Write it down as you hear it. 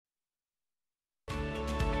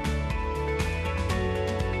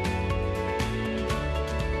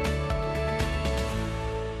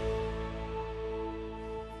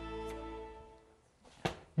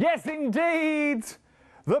Yes, indeed!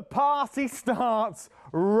 The party starts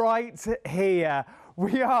right here.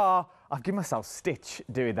 I've given myself Stitch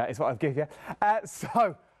doing that, is what I've given you. Let's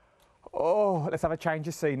have a change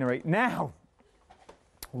of scenery. Now,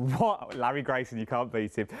 Larry Grayson, you can't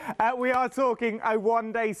beat him. We are talking a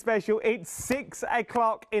one-day special. It's 6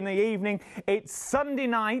 o'clock in the evening. It's Sunday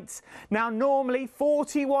night. Now, normally,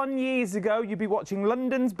 41 years ago, you'd be watching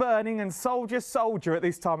London's Burning and Soldier Soldier at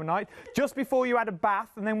this time of night, just before you had a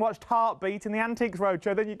bath and then watched Heartbeat and the Antiques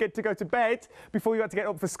Roadshow. Then you get to go to bed before you had to get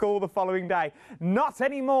up for school the following day. Not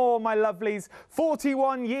anymore, my lovelies.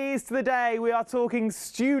 41 years to the day. We are talking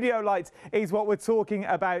studio lights is what we're talking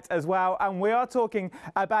about as well. And we are talking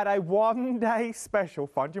about a one-day special.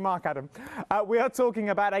 Find your mark, Adam. We are talking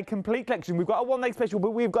about a complete collection. We've got a one-day special,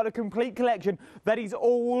 but we've got a complete collection that is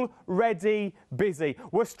already busy.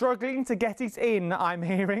 We're struggling to get it in, I'm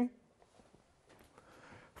hearing.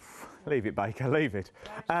 Leave it, Baker, leave it.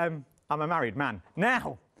 I'm a married man.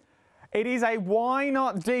 Now, it is a why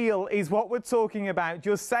not deal is what we're talking about.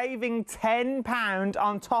 You're saving £10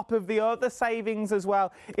 on top of the other savings as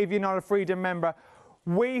well if you're not a Freedom member.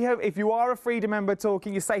 If you are a Freedom member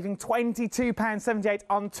talking, you're saving £22.78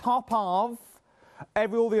 on top of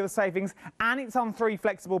all the other savings, and it's on 3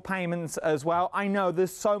 flexible payments as well. I know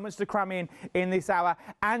there's so much to cram in this hour,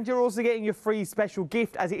 and you're also getting your free special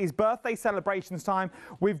gift as it is birthday celebrations time.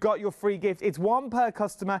 We've got your free gift. It's one per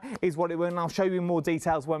customer is what it will, and I'll show you more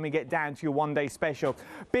details when we get down to your one-day special.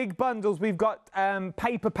 Big bundles. We've got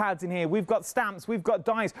paper pads in here. We've got stamps. We've got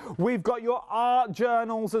dies. We've got your art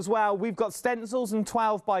journals as well. We've got stencils and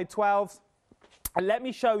 12 by 12s. And let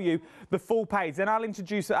me show you the full page, then I'll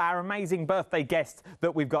introduce our amazing birthday guest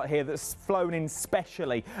that we've got here that's flown in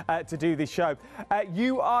specially to do this show.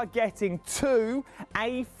 You are getting 2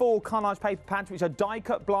 A4 collage paper pads, which are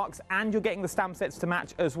die-cut blocks, and you're getting the stamp sets to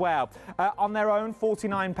match as well. On their own,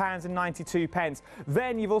 £49.92.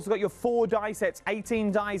 Then you've also got your 4 die sets,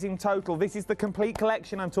 18 dies in total. This is the complete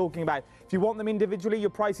collection I'm talking about. If you want them individually, your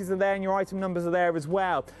prices are there and your item numbers are there as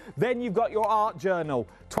well. Then you've got your art journal,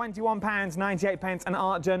 £21.98. An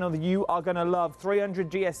art journal that you are going to love, 300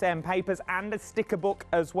 GSM papers and a sticker book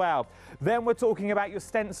as well. Then we're talking about your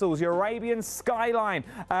stencils, your Arabian skyline,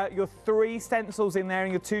 your 3 stencils in there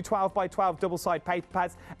and your 2 12 by 12 double-side paper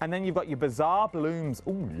pads, and then you've got your bizarre blooms.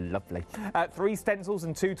 Ooh, lovely. 3 stencils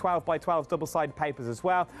and 2 12 by 12 double-side papers as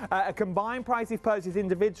well. A combined price if purchased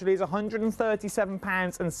individually is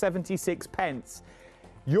 £137.76.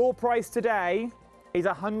 Your price today is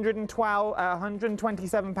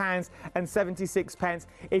 £127.76.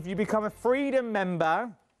 If you become a Freedom member,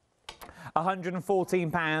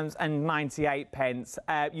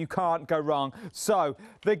 £114.98. You can't go wrong. So,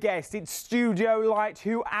 the guest, it's Studio Light.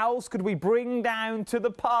 Who else could we bring down to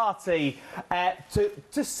the party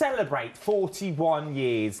to celebrate 41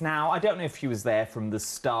 years? Now, I don't know if she was there from the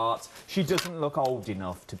start. She doesn't look old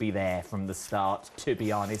enough to be there from the start, to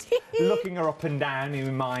be honest. Looking her up and down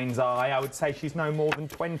in my mind's eye, I would say she's no more than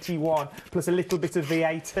 21, plus a little bit of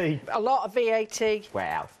VAT. A lot of VAT.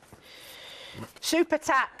 Well. Super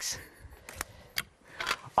tax.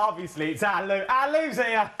 Obviously, it's our Lou's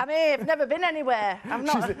here. I'm here. I've never been anywhere. I'm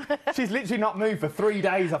not. She's literally not moved for 3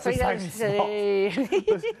 days off the same spot.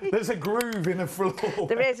 There's a groove in the floor.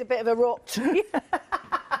 There is a bit of a rut.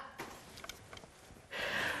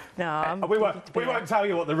 No, we won't tell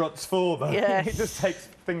you what the rut's for, though. Yes. It just takes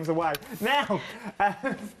things away. Now,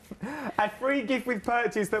 a free gift with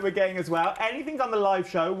purchase that we're getting as well. Anything on the live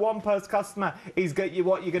show, one per customer is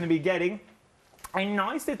what you're going to be getting. A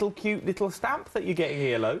nice little cute little stamp that you're getting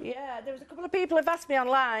here, Lo. Yeah, there was a couple of people who've asked me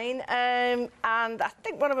online, and I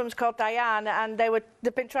think one of them's called Diane, and they've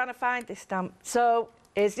been trying to find this stamp. So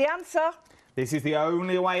here's the answer. This is the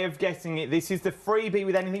only way of getting it. This is the freebie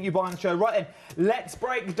with anything you buy on the show. Right then, let's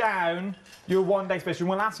break down your one-day special.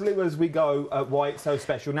 We'll ask Lou as we go why it's so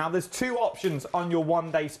special. Now, there's 2 options on your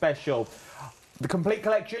one-day special. The complete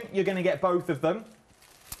collection, you're going to get both of them.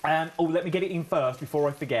 Let me get it in first before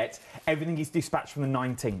I forget. Everything is dispatched from the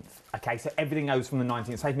 19th. OK, so everything goes from the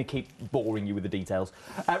 19th. Save me keep boring you with the details.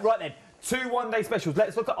 Right then, 2 one-day specials.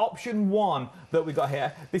 Let's look at option 1 that we've got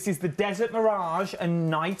here. This is the Desert Mirage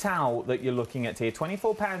and Night Owl that you're looking at here.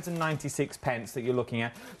 £24.96 that you're looking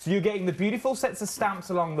at. So you're getting the beautiful sets of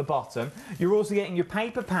stamps along the bottom. You're also getting your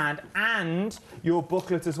paper pad and your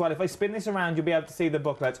booklet as well. If I spin this around, you'll be able to see the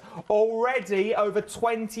booklet. Already, over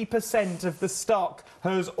 20% of the stock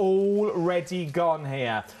has already gone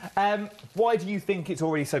here. Why do you think it's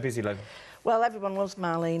already so busy, Lo? Well, everyone loves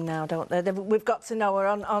Marlene now, don't they? We've got to know her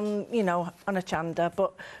on Hochanda,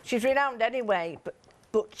 but she's renowned anyway.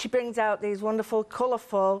 But she brings out these wonderful,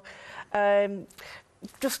 colourful,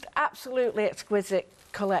 just absolutely exquisite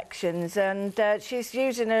collections, and she's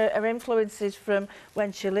using her influences from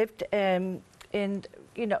when she lived in,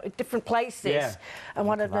 you know, different places. Yeah. And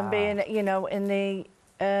one of them being, you know, in the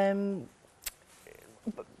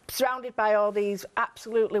surrounded by all these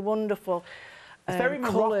absolutely wonderful it's very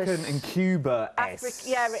colours. Moroccan and Cuba-esque.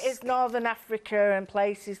 Yeah, it is Northern Africa and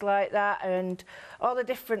places like that, and all the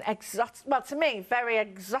different exotic, well, to me, very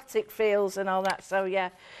exotic feels and all that. So yeah,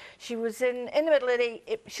 she was in the Middle East.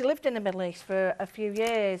 She lived in the Middle East for a few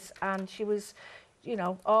years, and she was, you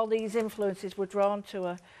know, all these influences were drawn to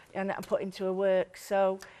her and put into her work.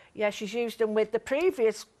 So yeah, she's used them with the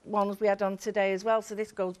previous ones we had on today as well, so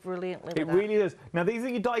this goes brilliantly with that. It really does. Now, these are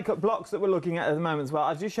your die-cut blocks that we're looking at the moment as well.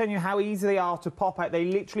 I've just shown you how easy they are to pop out. They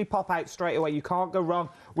literally pop out straight away. You can't go wrong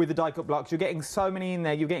with the die-cut blocks. You're getting so many in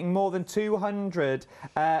there. You're getting more than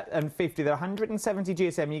 250. They're 170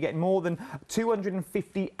 GSM. You're getting more than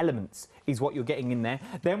 250 elements is what you're getting in there.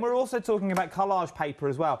 Then we're also talking about collage paper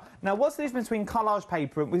as well. Now, what's the difference between collage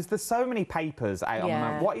paper and... There's so many papers out on the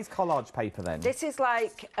moment. What is collage paper then? This is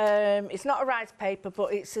like, it's not a rice paper,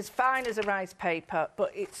 but it's as fine as a rice paper,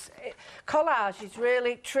 but collage is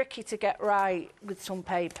really tricky to get right with some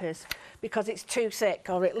papers because it's too thick,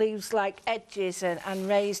 or it leaves like edges and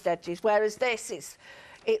raised edges, whereas this,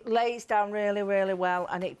 it lays down really, really well,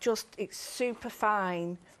 and it's super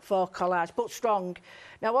fine for collage, but strong.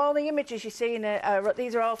 Now, all the images you see in it,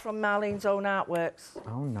 these are all from Marlene's own artworks.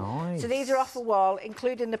 Oh, nice. So these are off a wall,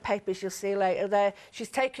 including the papers you'll see later there. She's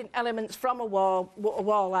taken elements from a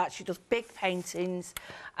wall art. She does big paintings,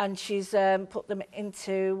 and she's put them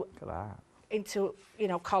into... Look at that. Into, you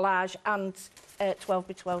know, collage and 12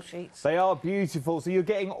 by 12 sheets. They are beautiful. So you're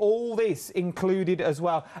getting all this included as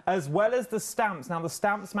well as the stamps. Now, the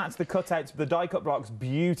stamps match the cutouts of the die-cut blocks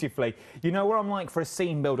beautifully. You know what I'm like for a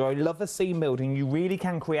scene builder? I love a scene building. You really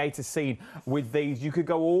can create a scene with these. You could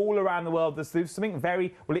go all around the world. There's something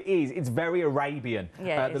very... Well, it's very Arabian,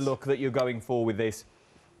 the look that you're going for with this.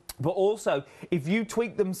 But also, if you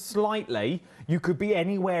tweak them slightly, you could be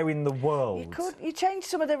anywhere in the world. You could. You change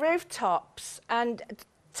some of the rooftops and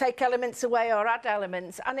take elements away or add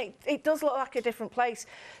elements, and it does look like a different place.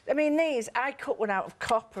 I mean, I cut one out of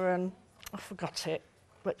copper and I forgot it.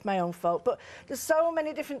 But it's my own fault. But there's so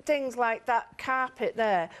many different things, like that carpet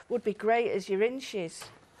there would be great as your inches.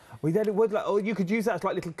 It would, like, you could use that as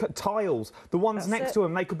like little tiles. The ones next to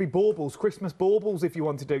them, they could be baubles, Christmas baubles if you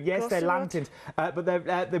want to do. Yes, they're lanterns, but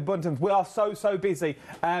they're buttons. We are so busy.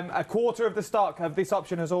 A quarter of the stock of this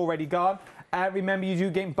option has already gone. Remember, you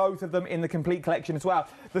do get both of them in the complete collection as well.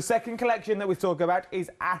 The second collection that we talk about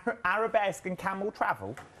is Arabesque and Camel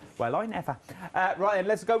Travel. Well, I never. Right, then,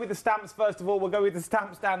 let's go with the stamps first of all. We'll go with the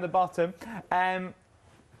stamps down the bottom.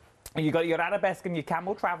 You've got your Arabesque and your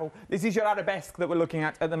Camel Travel. This is your Arabesque that we're looking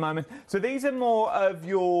at the moment. So these are more of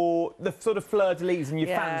the sort of fleur-de-lis and your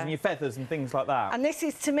fans and your feathers and things like that. And this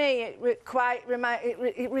is, to me,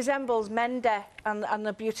 it resembles Mende and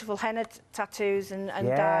the beautiful henna tattoos and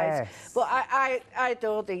dyes. But I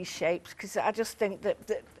adore these shapes because I just think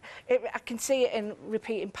that I can see it in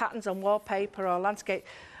repeating patterns on wallpaper or landscape.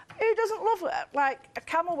 Who doesn't love like a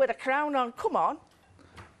camel with a crown on? Come on.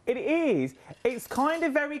 It is. It's kind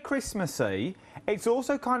of very Christmassy. It's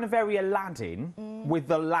also kind of very Aladdin with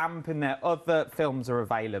the lamp in there. Other films are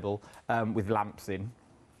available with lamps in.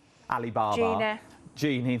 Alibaba.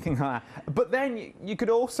 Genie, things like that. But then you could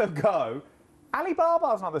also go...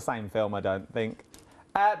 Alibaba's not the same film, I don't think.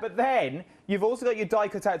 But then you've also got your die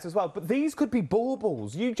cutouts as well. But these could be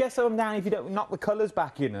baubles. You gesso them down if you don't knock the colours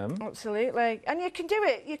back in them. Absolutely. And you can do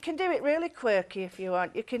it. You can do it really quirky if you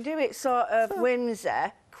want. You can do it sort of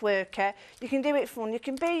whimsy, quirky. You can do it fun. You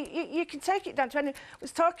can take it down to any... I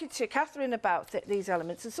was talking to Catherine about these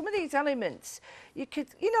elements, and some of these elements, you could,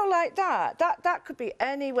 you know, like that could be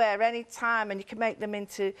anywhere, any time, and you can make them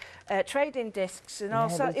into trading discs and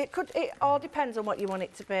also it all depends on what you want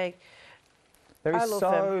it to be. There is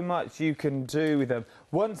so much you can do with them.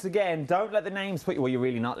 Once again, don't let the names put you... Well, you're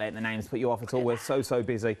really not letting the names put you off at all. We're so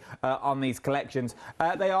busy on these collections.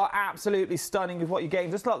 They are absolutely stunning with what you're getting.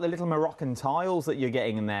 Just like the little Moroccan tiles that you're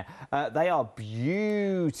getting in there. They are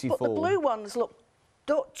beautiful. But the blue ones look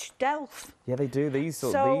Dutch Delft. Yeah, they do. These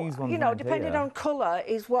ones. You know, depending on colour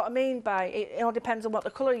is what I mean by it. It all depends on what the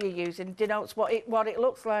colour you're using. Denotes what it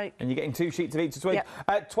looks like. And you're getting 2 sheets of each this week.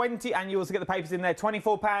 Yep. 20, and you also get the papers in there.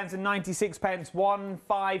 £24.96.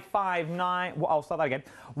 1559. Well, I'll start that again.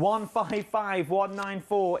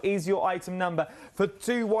 155194 is your item number for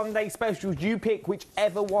 2 one-day specials. You pick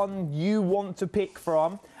whichever one you want to pick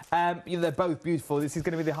from. They're both beautiful. This is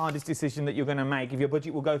going to be the hardest decision that you're going to make. If your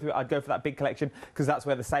budget will go through it, I'd go for that big collection because that's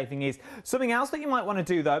where the saving is. Something else that you might want to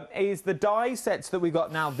do, though, is the die sets that we've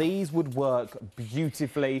got now. These would work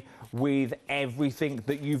beautifully with everything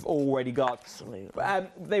that you've already got. Absolutely.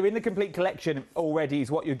 They're in the complete collection already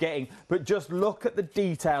is what you're getting, but just look at the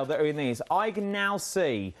detail that are in these. I can now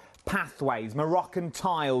see pathways, Moroccan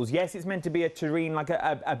tiles. Yes, it's meant to be a terrain, like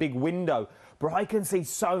a big window, but I can see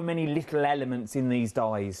so many little elements in these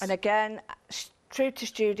dies. And again, true to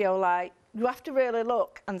studio light, you have to really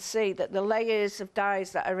look and see that the layers of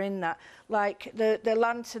dies that are in that, like the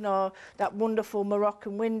lantern or that wonderful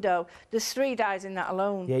Moroccan window, there's 3 dies in that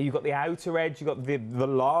alone. Yeah, you've got the outer edge, you've got the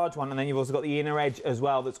large one, and then you've also got the inner edge as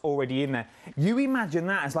well that's already in there. You imagine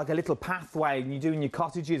that as like a little pathway, and you're doing your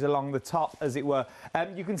cottages along the top, as it were.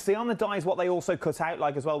 You can see on the dies what they also cut out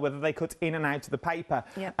like as well, whether they cut in and out of the paper.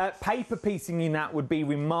 Yep. Paper piecing in that would be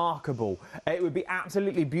remarkable. It would be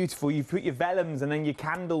absolutely beautiful. You put your vellums and then your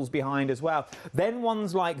candles behind as well. Then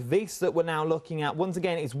ones like this that we're now looking at, once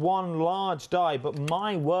again, it's one large die, but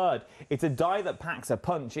my word, it's a die that packs a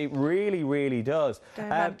punch. It really, really does.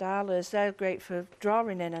 Mandalas, they're great for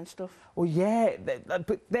drawing in and stuff. Well, yeah,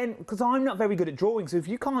 but then, because I'm not very good at drawing, so if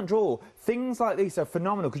you can't draw, things like these are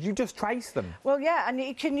phenomenal because you just trace them. Well, yeah, and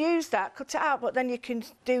you can use that, cut it out, but then you can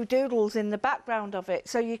do doodles in the background of it.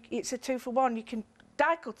 So it's a 2 for 1. You can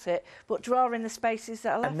die cut it, but draw in the spaces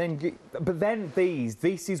that are left. And then, but then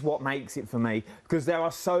this is what makes it for me, because there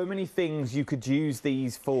are so many things you could use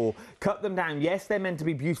these for. Cut them down. Yes, they're meant to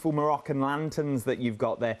be beautiful Moroccan lanterns that you've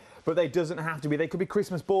got there, but they doesn't have to be. They could be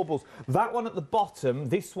Christmas baubles. That one at the bottom,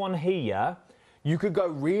 this one here, you could go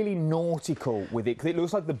really nautical with it, because it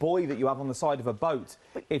looks like the buoy that you have on the side of a boat,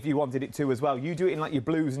 if you wanted it to as well. You do it in like your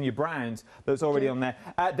blues and your browns that's already on there.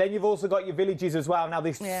 Then you've also got your villages as well. Now,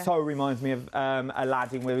 this so reminds me of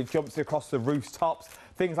Aladdin, where it jumps across the rooftops,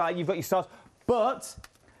 things like that. You've got your stars. But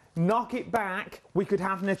knock it back, we could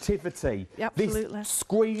have nativity. Absolutely. This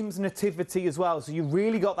screams nativity as well, so you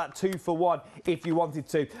really got that 2 for 1 if you wanted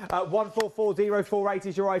to. 144048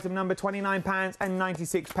 is your item number,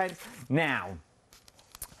 £29.96. Now,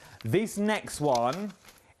 this next one,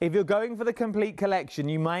 if you're going for the complete collection,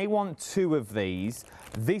 you may want 2 of these.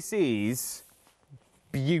 This is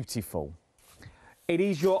beautiful. It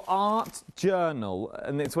is your art journal,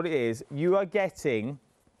 and that's what it is. You are getting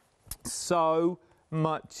so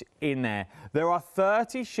much in there. There are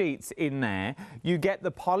 30 sheets in there. You get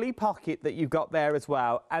the poly pocket that you've got there as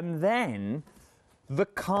well, and then the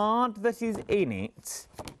card that is in it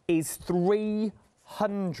is 300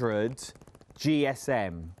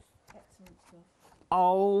 GSM.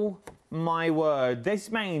 Oh my word, this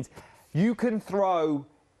means you can throw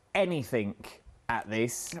anything at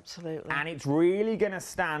this. Absolutely. And it's really going to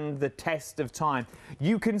stand the test of time.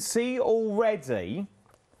 You can see already,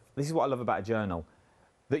 this is what I love about a journal,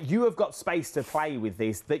 that you have got space to play with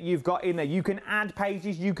this, that you've got in there. You can add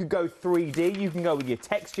pages, you could go 3D, you can go with your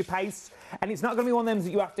texture pastes, and it's not going to be one of them that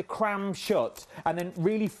you have to cram shut and then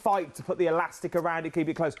really fight to put the elastic around it, keep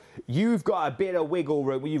it close. You've got a bit of wiggle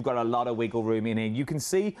room. Well, you've got a lot of wiggle room in here. You can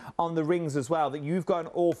see on the rings as well that you've got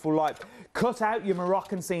an awful lot. Cut out your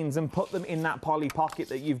Moroccan scenes and put them in that poly pocket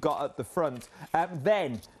that you've got at the front.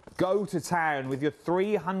 Then go to town with your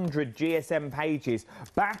 300 GSM pages.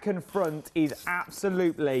 Back and front is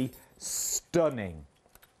absolutely stunning.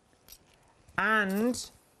 And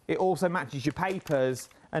it also matches your papers.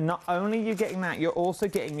 And not only are you getting that, you're also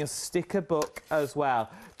getting your sticker book as well.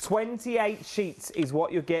 28 sheets is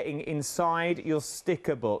what you're getting inside your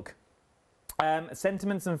sticker book.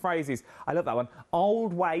 Sentiments and phrases. I love that one.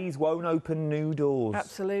 Old ways won't open new doors.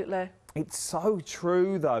 Absolutely. It's so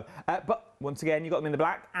true, though. But once again, you've got them in the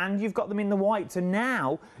black and you've got them in the white. So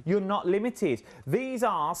now you're not limited. These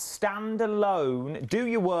are standalone. Do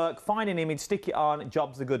your work, find an image, stick it on,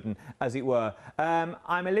 job's a good one, as it were.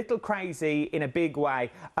 I'm a little crazy in a big way.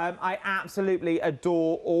 I absolutely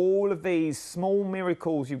adore all of these small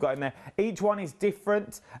miracles you've got in there. Each one is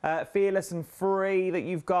different, fearless and free that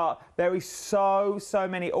you've got. There is so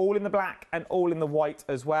many, all in the black and all in the white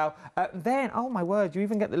as well. Then, oh my word, you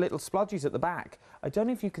even get the little splodges at the back. I don't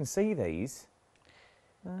know if you can see these.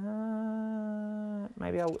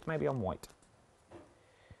 Maybe on white.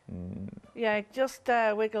 Yeah, just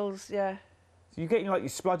wiggles, yeah. So you're getting like your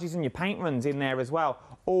splodges and your paint runs in there as well,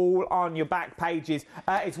 all on your back pages.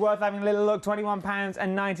 It's worth having a little look,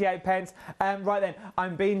 £21.98. Right then,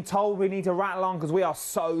 I'm being told we need to rattle on because we are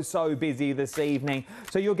so busy this evening.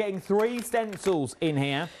 So you're getting 3 stencils in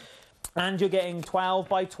here, and you're getting 12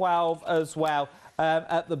 by 12 as well.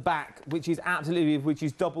 at the back, which is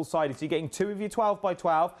double-sided. So you're getting 2 of your 12 by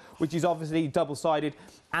 12, which is obviously double-sided.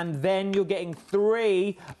 And then you're getting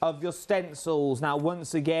 3 of your stencils. Now,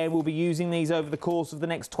 once again, we'll be using these over the course of the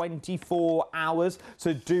next 24 hours,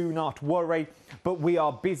 so do not worry. But we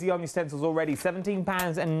are busy on your stencils already.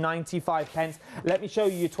 £17.95. Let me show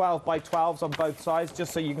you your 12 by 12s on both sides,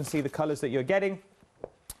 just so you can see the colours that you're getting.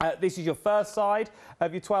 This is your first side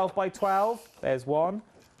of your 12 by 12. There's 1,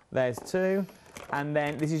 there's 2. And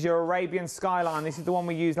then this is your Arabian skyline. This is the one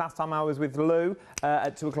we used last time I was with Lou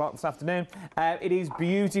at 2 o'clock this afternoon. It is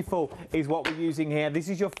beautiful, is what we're using here. This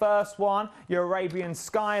is your first one, your Arabian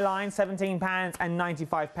skyline,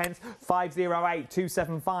 £17.95.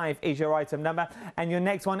 508275 is your item number. And your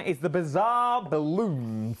next one is the Bazaar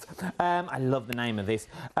Balloons. I love the name of this.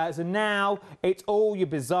 So now it's all your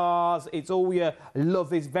bazaars. It's all your, I love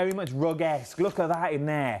this, very much rug-esque. Look at that in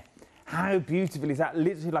there. How beautiful is that?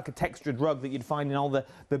 Literally like a textured rug that you'd find in all the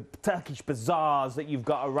Turkish bazaars that you've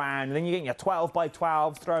got around. And then you're getting your 12 by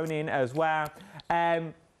 12 thrown in as well.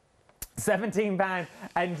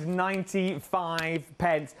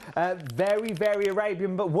 £17.95. Very, very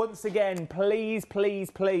Arabian. But once again, please,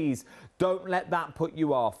 please, please don't let that put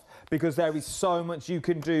you off, because there is so much you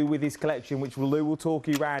can do with this collection, which Lou will talk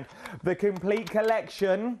you around. The complete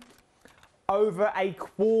collection, over a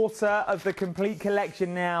quarter of the complete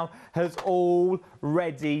collection now has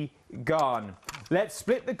already gone. Let's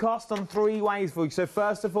split the cost on 3 ways for you. So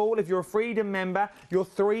first of all, if you're a Freedom member, your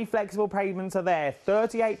 3 flexible payments are there.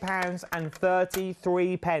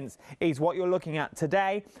 £38.33 is what you're looking at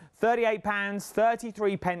today.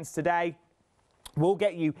 £38.33 today will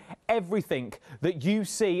get you everything that you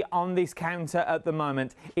see on this counter at the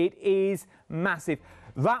moment. It is massive.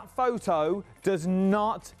 That photo does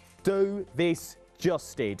not do this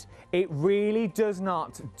justice. It really does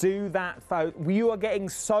not do that photo. You are getting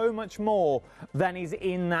so much more than is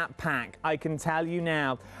in that pack, I can tell you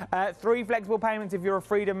now. 3 flexible payments if you're a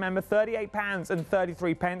Freedom member,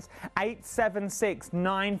 £38.33.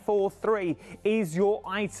 876943 is your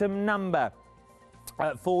item number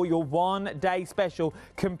for your 1-day special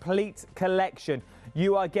complete collection.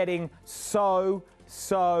 You are getting so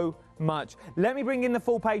much. Let me bring in the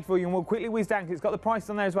full page for you and we'll quickly whiz down, because it's got the price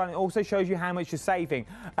on there as well, and it also shows you how much you're saving.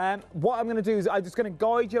 What I'm going to do is I'm just going to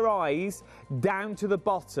guide your eyes down to the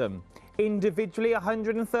bottom. Individually,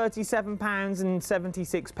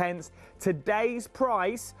 £137.76. Today's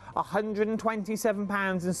price,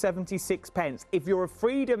 £127.76. If you're a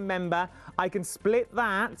Freedom member, I can split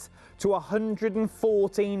that to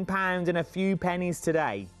 £114 and a few pennies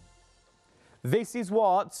today. This is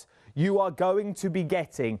what you are going to be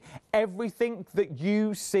getting. Everything that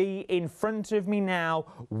you see in front of me now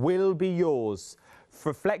will be yours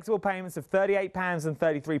for flexible payments of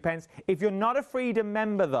 £38.33. If you're not a Freedom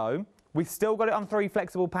member, though, we've still got it on 3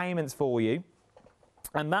 flexible payments for you.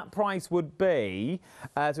 And that price would be,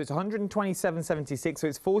 so it's £127.76, so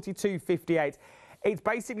it's £42.58. It's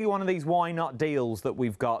basically one of these why not deals that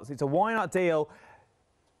we've got. So it's a why not deal.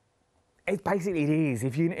 It is.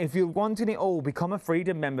 If you're wanting it all, become a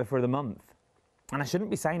Freedom member for the month. And I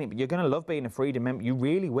shouldn't be saying it, but you're going to love being a Freedom member. You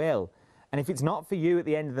really will. And if it's not for you at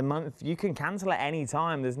the end of the month, you can cancel at any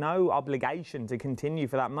time. There's no obligation to continue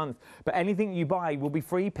for that month. But anything you buy will be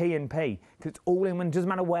free P&P, because it's all in one. It doesn't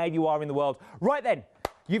matter where you are in the world. Right then,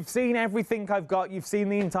 you've seen everything I've got. You've seen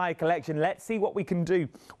the entire collection. Let's see what we can do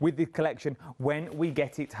with this collection when we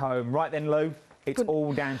get it home. Right then, Lou. It's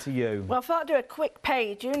all down to you. Well, I thought I'd do a quick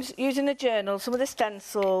page using a journal, some of the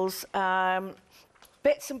stencils,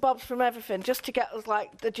 bits and bobs from everything, just to get us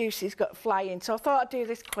like the juices got flying. So I thought I'd do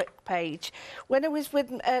this quick page. When I was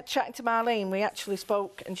with chatting to Marlene, we actually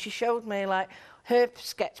spoke, and she showed me like her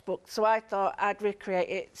sketchbook. So I thought I'd recreate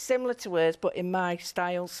it similar to hers, but in my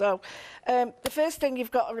style. So the first thing you've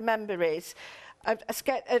got to remember is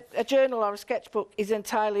a journal or a sketchbook is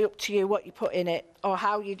entirely up to you what you put in it or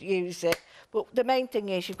how you use it. But the main thing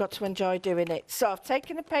is you've got to enjoy doing it. So I've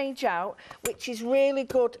taken a page out, which is really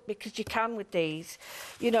good because you can with these.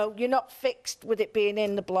 You know, you're not fixed with it being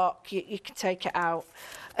in the block. You can take it out.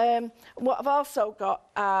 What I've also got,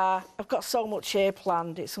 I've got so much here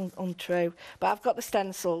planned, it's untrue. But I've got the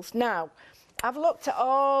stencils. Now, I've looked at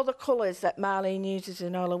all the colours that Marlene uses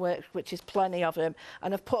in all her work, which is plenty of them.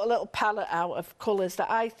 And I've put a little palette out of colours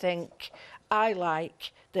that I think I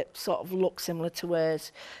like, that sort of look similar to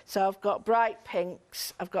hers. So I've got bright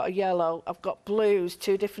pinks, I've got a yellow, I've got blues,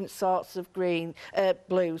 2 different sorts of green,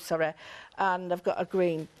 blues, sorry, and I've got a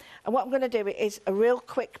green. And what I'm going to do is a real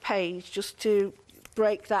quick page just to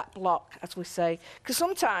break that block, as we say. Because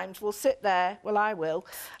sometimes we'll sit there, well, I will,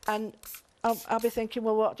 and I'll be thinking,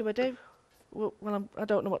 well, what do I do? well, I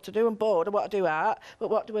don't know what to do. I'm bored. I want to do art, but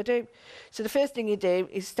what do I do? So the first thing you do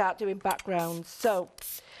is start doing backgrounds. So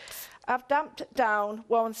I've damped down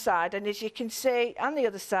one side, and as you can see, and the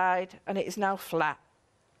other side, and it is now flat.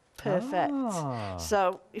 Perfect. Ah.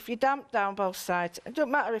 So if you damp down both sides, it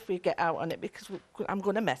doesn't matter if we get out on it because I'm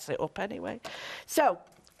going to mess it up anyway. So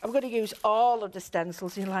I'm going to use all of the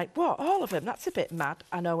stencils. You're like, what, all of them? That's a bit mad.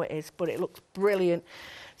 I know it is, but it looks brilliant.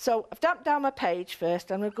 So I've damped down my page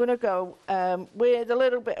first, and I'm going to go with a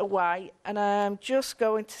little bit of white, and I'm just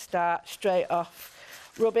going to start straight off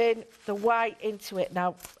rubbing the white into it.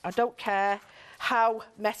 Now, I don't care how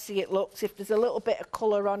messy it looks. If there's a little bit of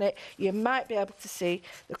colour on it, you might be able to see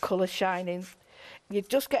the colour shining. You're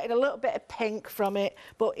just getting a little bit of pink from it,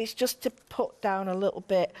 but it's just to put down a little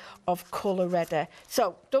bit of colour ready.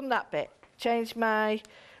 So, done that bit. Change my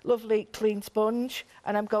lovely clean sponge,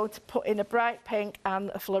 and I'm going to put in a bright pink and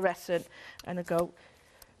a fluorescent, and I go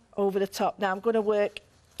over the top. Now I'm going to work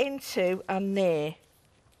into and near.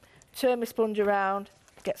 Turn my sponge around,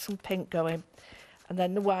 get some pink going, and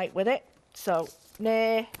then the white with it. So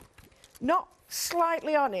near, not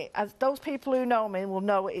slightly on it, as those people who know me will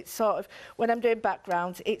know it's sort of, when I'm doing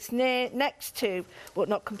backgrounds, it's near, next to, but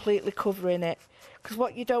not completely covering it. Because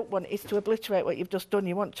what you don't want is to obliterate what you've just done.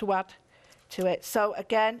 You want to add to it. So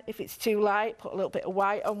again, if it's too light, put a little bit of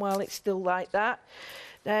white on while it's still like that.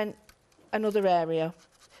 Then another area.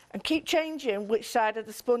 And keep changing which side of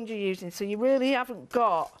the sponge you're using. So you really haven't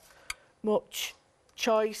got much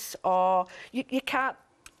choice, or you can't,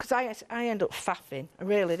 because I end up faffing. I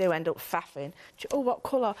really do end up faffing. Oh, what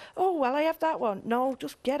colour? Oh, well, I have that one. No,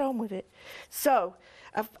 just get on with it. So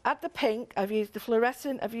I've had the pink, I've used the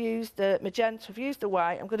fluorescent, I've used the magenta, I've used the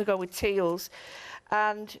white. I'm going to go with teals.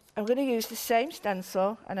 And I'm going to use the same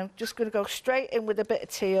stencil, and I'm just going to go straight in with a bit of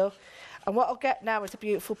teal. And what I'll get now is a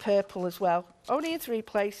beautiful purple as well. Only in 3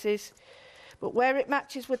 places. But where it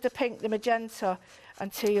matches with the pink, the magenta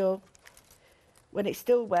and teal, when it's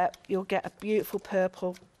still wet, you'll get a beautiful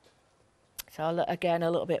purple. So again,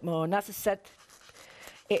 a little bit more. And as I said,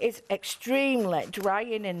 it is extremely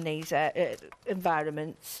drying in these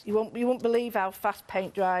environments. You won't believe how fast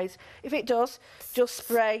paint dries. If it does, just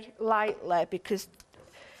spray lightly, because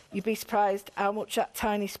you'd be surprised how much that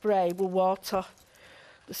tiny spray will water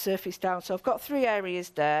the surface down. So I've got 3 areas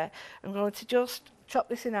there. I'm going to just chop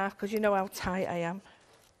this in half, because you know how tight I am.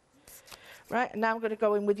 Right, and now I'm going to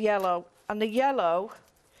go in with yellow. And the yellow,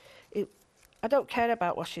 I don't care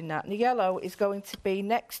about washing that. And the yellow is going to be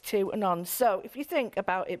next to and on. So if you think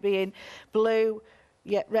about it being blue,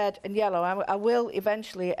 yet red and yellow, I will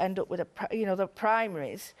eventually end up with the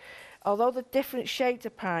primaries. Although the different shades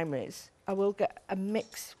of primaries, I will get a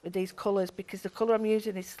mix with these colours, because the colour I'm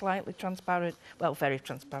using is slightly transparent. Well, very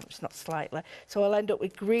transparent, it's not slightly. So I'll end up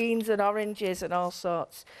with greens and oranges and all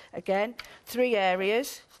sorts. Again, 3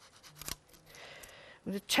 areas.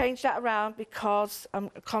 I'm going to change that around because I'm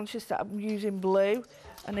conscious that I'm using blue,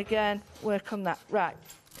 and again, work on that. Right,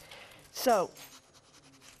 so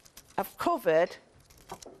I've covered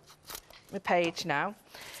my page now,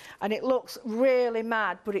 and it looks really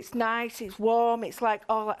mad, but it's nice, it's warm, it's like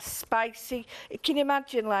all that spicy. Can you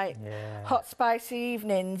imagine, like, hot spicy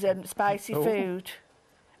evenings and spicy food?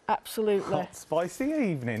 Absolutely. Hot spicy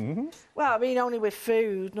evenings? Well, I mean, only with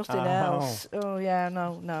food, nothing else. Oh, yeah,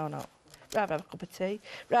 no. Rather have a cup of tea.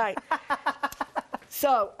 Right.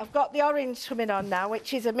 So I've got the orange coming on now,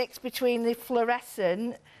 which is a mix between the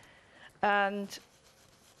fluorescent and,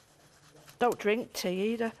 don't drink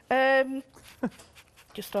tea either.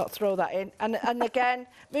 Just throw that in. And again,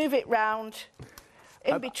 move it round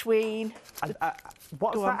in between.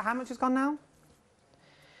 What's that? How much has gone now?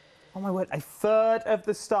 Oh my word, 1/3 of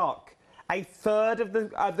the stock.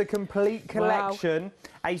 1/3 of the complete collection.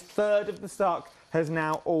 Wow. 1/3 of the stock has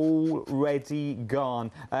now already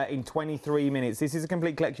gone in 23 minutes. This is a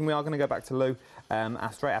complete collection. We are going to go back to Lou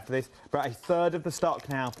straight after this. But 1/3 of the stock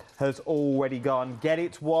now has already gone. Get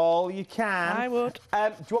it while you can. I would. Do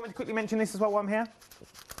you want me to quickly mention this as well while I'm here?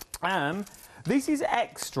 This is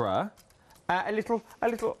extra, a little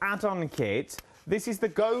add-on kit. This is the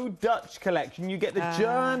Go Dutch collection. You get the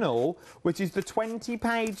journal, which is the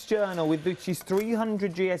 20-page journal, which is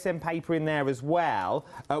 300 GSM paper in there as well,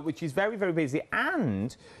 which is very, very busy.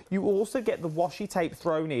 And you also get the washi tape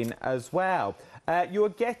thrown in as well. You're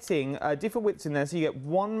getting different widths in there, so you get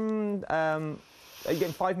you're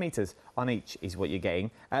getting 5 metres on each is what you're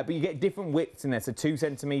getting, but you get different widths in there, so 2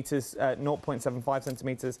 centimetres, 0.75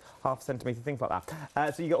 centimetres, half a centimetre, things like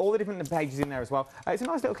that. So you get all the different pages in there as well. It's a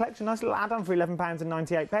nice little collection, nice little add-on for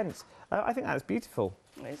 £11.98. I think that's beautiful.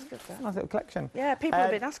 It's good, that. Nice little collection. Yeah, people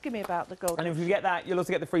have been asking me about the gold. And if you get that, you'll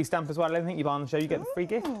also get the free stamp as well. Anything you buy on the show, you get the free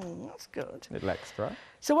gift. That's good. Little extra.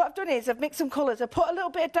 So what I've done is I've mixed some colours. I've put a little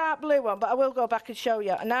bit of dark blue on, but I will go back and show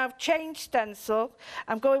you. And now I've changed stencil.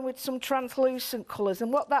 I'm going with some translucent colours.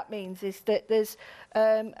 And what that means is that there's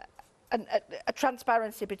a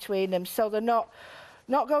transparency between them. So they're not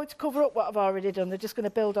going to cover up what I've already done. They're just going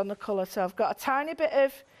to build on the colour. So I've got a tiny bit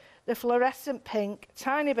of the fluorescent pink,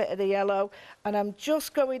 tiny bit of the yellow, and I'm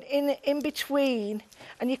just going in between.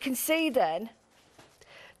 And you can see then,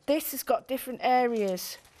 this has got different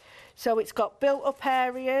areas. So it's got built up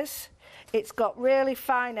areas, it's got really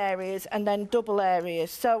fine areas, and then double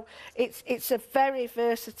areas. So it's a very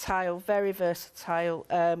versatile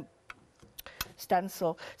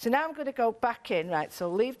stencil. So now I'm going to go back in, right, so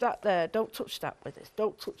leave that there, don't touch that with this,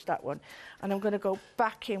 don't touch that one. And I'm going to go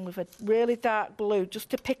back in with a really dark blue just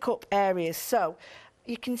to pick up areas. So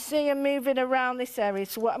you can see I'm moving around this area.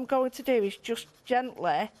 So what I'm going to do is just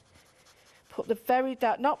gently put the very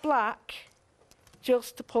dark, not black,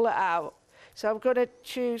 just to pull it out. So I'm going to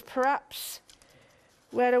choose perhaps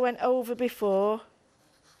where I went over before.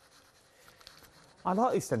 I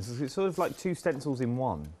like these stencils. It's sort of like 2 stencils in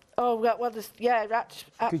one. Oh, well, yeah,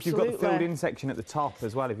 absolutely. Because you've got the filled-in section at the top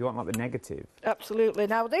as well, if you want like the negative. Absolutely.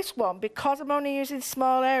 Now this one, because I'm only using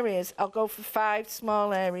small areas, I'll go for 5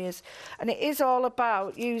 small areas. And it is all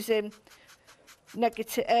about using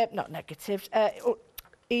negative, not negatives,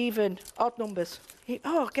 even, odd numbers.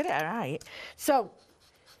 Oh, get it right. So,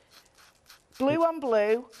 blue on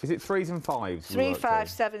blue. Is it 3s and 5s? 3, 5,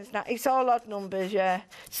 7s, 9. It's all odd numbers, yeah.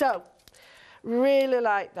 So, really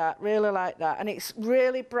like that, and it's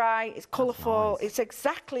really bright, it's colourful, nice. It's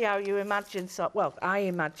exactly how you imagine, I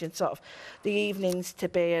imagine sort of the evenings to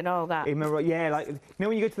be and all that. Yeah, like, you know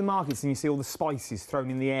when you go to the markets and you see all the spices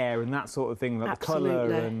thrown in the air and that sort of thing, like Absolutely. the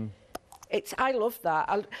colour and... I love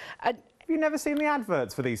that. Have you never seen the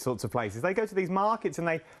adverts for these sorts of places? They go to these markets and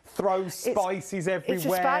they throw spices everywhere. It's a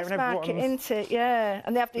spice and market, isn't it? Yeah.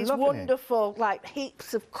 And they have these wonderful, like,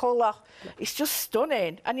 heaps of colour. It's just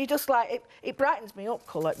stunning. And you just like, it brightens me up,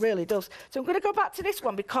 colour, it really does. So I'm going to go back to this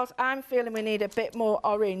one because I'm feeling we need a bit more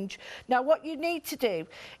orange. Now, what you need to do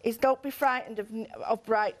is don't be frightened of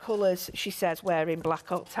bright colours, she says, wearing black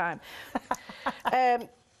all the time.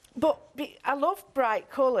 But I love bright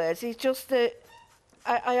colours. It's just that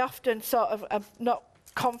I often sort of am not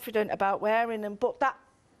confident about wearing them, but that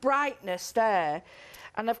brightness there,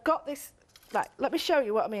 and I've got this, like, let me show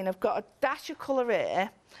you what I mean. I've got a dash of colour here,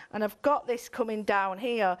 and I've got this coming down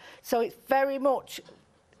here, so it's very much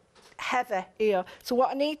heavy here. So what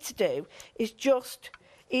I need to do is just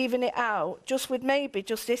even it out, just with maybe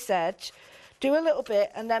just this edge, do a little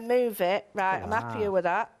bit and then move it. Right, I'm happier with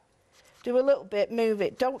that. Do a little bit, move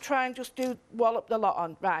it. Don't try and just wallop the lot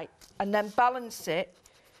on, right? And then balance it.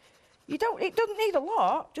 It doesn't need a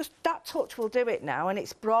lot, just that touch will do it now, and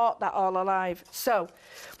it's brought that all alive. So,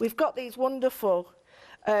 we've got these wonderful,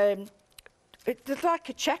 it's like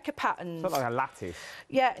a checker patterns. It's like a lattice.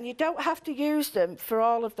 Yeah, and you don't have to use them for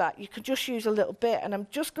all of that. You can just use a little bit, and I'm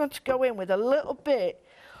just going to go in with a little bit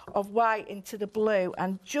of white into the blue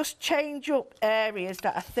and just change up areas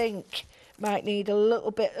that I think might need a little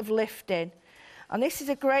bit of lifting. And this is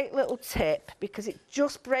a great little tip because it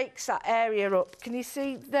just breaks that area up. Can you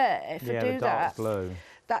see there? If I do the dark blue.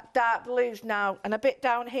 That dark blue's now, and a bit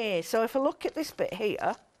down here. So if I look at this bit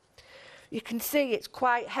here, you can see it's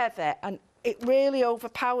quite heavy and it really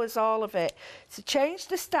overpowers all of it. So change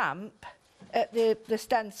the stamp at the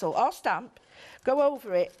stencil or stamp, go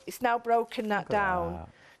over it. It's now broken that down.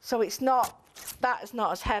 So it's not, that is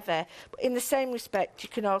not as heavy. But in the same respect, you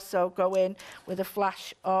can also go in with a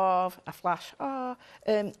flash of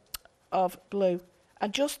blue.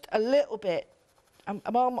 And just a little bit, I'm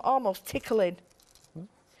almost tickling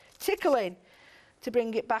to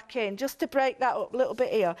bring it back in, just to break that up a little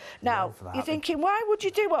bit here. Now, you're thinking, why would you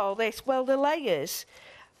do all this? Well, the layers,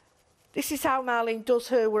 this is how Marlene does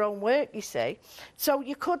her own work, you see. So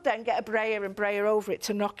you could then get a brayer and brayer over it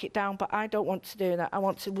to knock it down, but I don't want to do that. I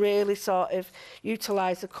want to really sort of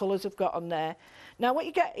utilise the colours I've got on there. Now, what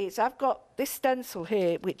you get is, I've got this stencil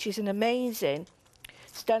here, which is an amazing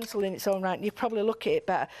stencil in its own right, and you probably look at it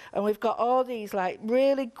better. And we've got all these, like,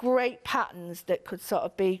 really great patterns that could sort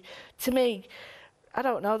of be, to me, I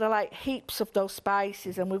don't know, they're like heaps of those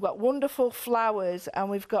spices, and we've got wonderful flowers, and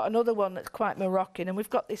we've got another one that's quite Moroccan, and we've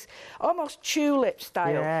got this almost tulip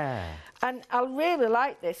style. Yeah. And I really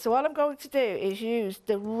like this, so all I'm going to do is use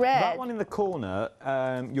the red. That one in the corner,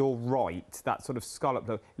 you're right, that sort of scallop,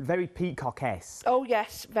 though, very peacock-esque. Oh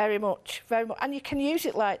yes, very much, and you can use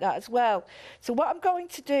it like that as well. So what I'm going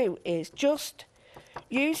to do is just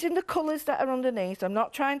using the colours that are underneath. I'm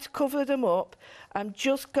not trying to cover them up. I'm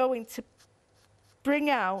just going to bring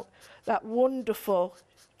out that wonderful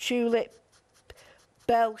tulip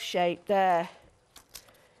bell shape there.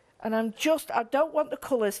 And I don't want the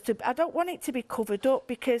colours to, I don't want it to be covered up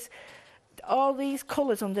because all these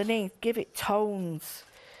colours underneath give it tones.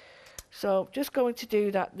 So just going to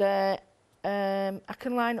do that there. I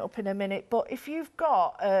can line it up in a minute, but if you've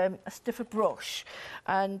got a stiffer brush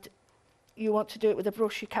and you want to do it with a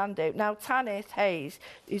brush, you can do. Now, Tanith Hayes,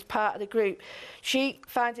 who's part of the group, she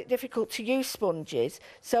finds it difficult to use sponges,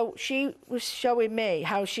 so she was showing me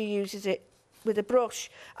how she uses it with a brush,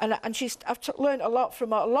 and I've learned a lot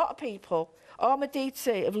from a lot of people.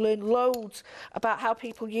 Armaditi have learned loads about how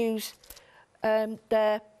people use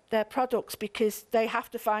their products because they have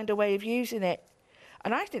to find a way of using it.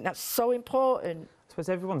 And I think that's so important. I suppose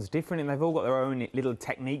everyone's different and they've all got their own little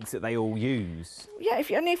techniques that they all use. Yeah, if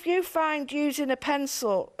you find using a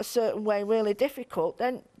pencil a certain way really difficult,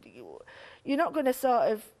 then you're not going to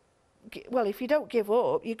sort of, well, if you don't give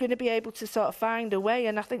up, you're going to be able to sort of find a way.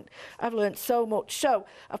 And I think I've learned so much. So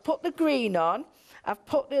I've put the green on, I've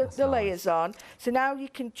put the layers on. So now you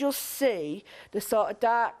can just see the sort of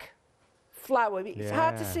dark flower. It's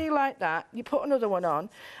hard to see like that. You put another one on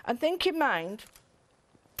and think in mind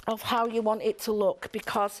of how you want it to look,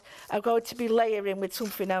 because I'm going to be layering with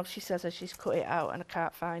something else, she says, as she's cut it out, and I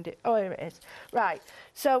can't find it. Oh, here it is. Right,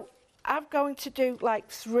 so I'm going to do like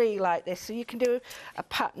 3 like this. So you can do a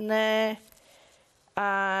pattern there,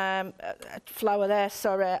 a flower there,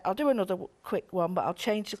 sorry. I'll do another quick one, but I'll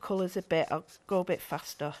change the colours a bit. I'll go a bit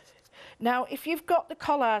faster. Now, if you've got the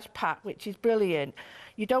collage pack, which is brilliant,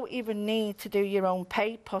 you don't even need to do your own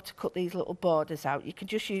paper to cut these little borders out. You can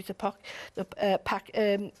just use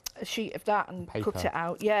a sheet of that and cut it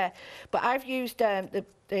out. Yeah, but I've used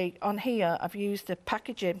on here. I've used the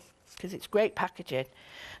packaging because it's great packaging.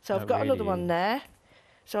 So I've got another one there.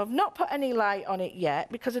 So I've not put any light on it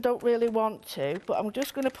yet because I don't really want to. But I'm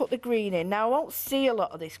just going to put the green in. Now I won't see a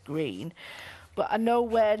lot of this green, but I know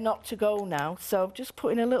where not to go now. So I'm just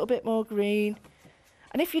putting a little bit more green.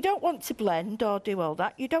 And if you don't want to blend or do all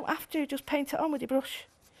that, you don't have to. Just paint it on with your brush.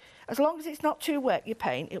 As long as it's not too wet, your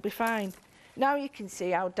paint, it'll be fine. Now you can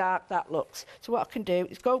see how dark that looks. So what I can do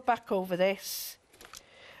is go back over this.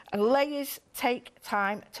 And layers take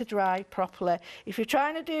time to dry properly. If you're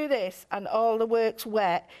trying to do this and all the work's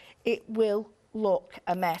wet, it will look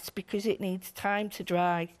a mess because it needs time to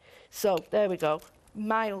dry. So there we go,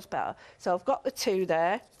 miles better. So I've got the 2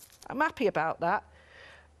 there. I'm happy about that.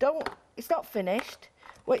 It's not finished.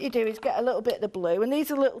 What you do is get a little bit of the blue, and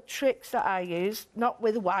these are little tricks that I use, not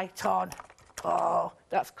with white on. Oh,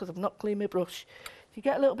 that's because I've not cleaned my brush. You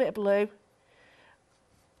get a little bit of blue,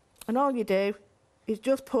 and all you do is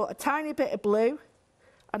just put a tiny bit of blue,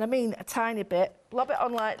 and I mean a tiny bit, blob it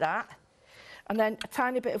on like that, and then a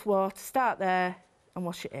tiny bit of water, start there, and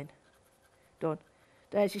wash it in. Done.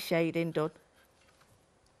 There's your shading done.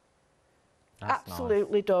 That's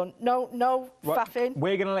absolutely nice. Done. No faffing.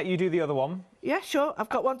 We're going to let you do the other one. Yeah, sure. I've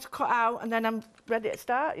got one to cut out and then I'm ready to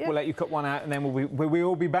start, yeah. We'll let you cut one out and then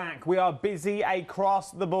we'll be back. We are busy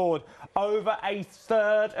across the board. Over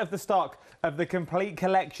 1/3 of the stock of the complete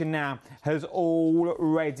collection now has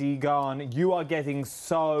already gone. You are getting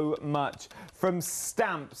so much, from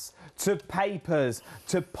stamps to papers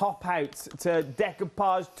to pop-outs to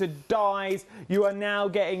decoupage to dies. You are now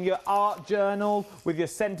getting your art journal with your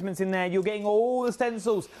sentiments in there. You're getting all the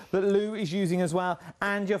stencils that Lou is using as well,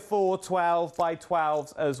 and your 4 12 by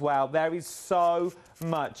 12s as well. There is so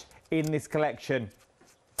much in this collection.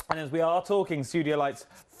 And as we are talking Studio Light's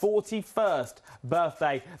 41st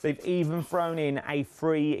birthday, they've even thrown in a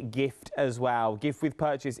free gift as well. Gift with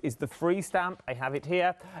purchase is the free stamp. I have it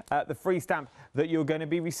here. The free stamp that you're going to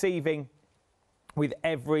be receiving with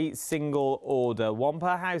every single order. 1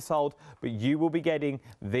 per household, but you will be getting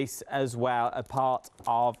this as well, a part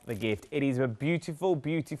of the gift. It is a beautiful,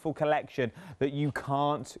 beautiful collection that you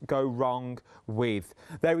can't go wrong with.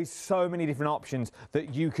 There is so many different options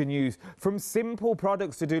that you can use, from simple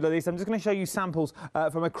products to do like this. I'm just going to show you samples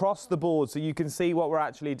from across the board so you can see what we're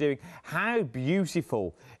actually doing. How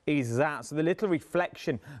beautiful is that? So the little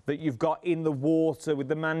reflection that you've got in the water with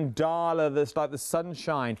the mandala that's like the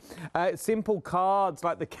sunshine. Simple cards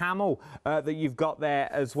like the camel that you've got there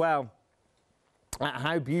as well.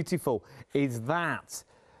 How beautiful is that?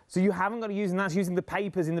 So you haven't got to use, and that's using the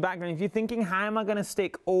papers in the background. If you're thinking, how am I going to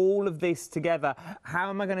stick all of this together? How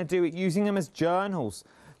am I going to do it? Using them as journals.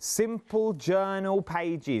 Simple journal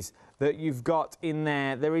pages that you've got in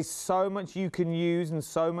there. There is so much you can use and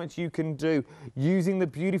so much you can do using the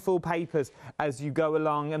beautiful papers as you go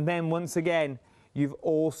along. And then once again, you've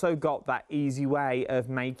also got that easy way of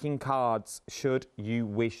making cards should you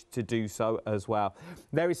wish to do so as well.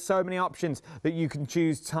 There is so many options that you can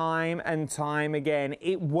choose time and time again.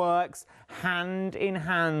 It works hand in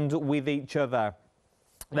hand with each other.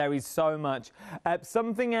 There is so much.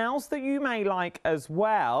 Something else that you may like as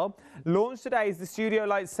well, launched today is the Studio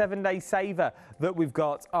Light 7-Day Saver that we've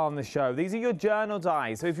got on the show. These are your journal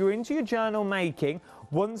dies. So if you're into your journal making,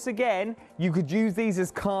 once again, you could use these as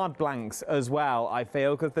card blanks as well, I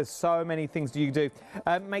feel, because there's so many things you can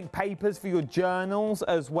do. Make papers for your journals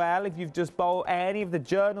as well. If you've just bought any of the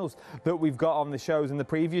journals that we've got on the shows and the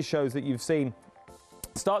previous shows that you've seen,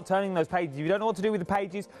 start turning those pages. If you don't know what to do with the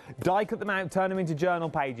pages, die cut them out, turn them into journal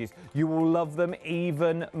pages. You will love them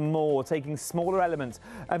even more, taking smaller elements.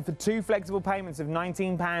 And for 2 flexible payments of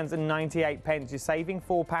 £19.98, you're saving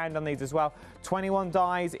 £4 on these as well. 21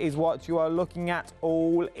 dies is what you are looking at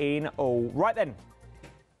all in all. Right then,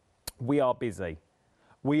 we are busy.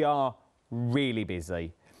 We are really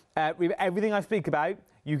busy. With everything I speak about,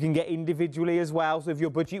 you can get individually as well, so if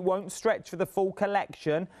your budget won't stretch for the full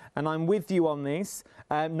collection, and I'm with you on this,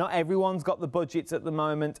 not everyone's got the budgets at the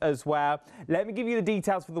moment as well. Let me give you the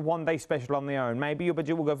details for the one-day special on their own. Maybe your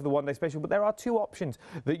budget will go for the one-day special, but there are 2 options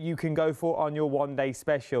that you can go for on your one-day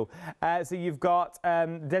special. So you've got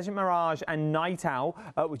Desert Mirage and Night Owl,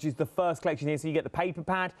 which is the first collection here. So you get the paper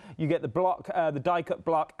pad, you get the block, the die-cut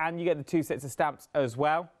block, and you get the 2 sets of stamps as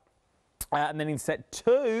well. And then in set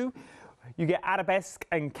 2, you get Arabesque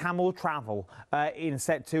and Camel Travel in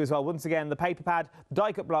set 2 as well. Once again, the paper pad, the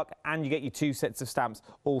die-cut block, and you get your 2 sets of stamps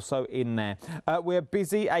also in there. We're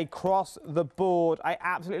busy across the board. I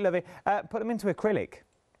absolutely love it. Put them into acrylic.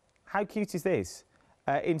 How cute is this?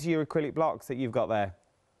 Into your acrylic blocks that you've got there.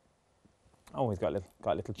 Oh, he's got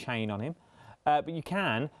a little chain on him. But you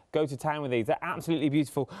can go to town with these. They're absolutely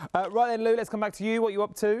beautiful. Right then, Lou, let's come back to you. What are you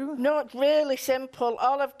up to? No, it's really simple.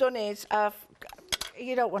 All I've done is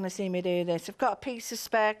you don't want to see me do this. I've got a piece of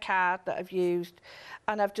spare card that I've used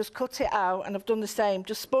and I've just cut it out and I've done the same.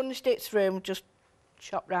 Just sponged it through, just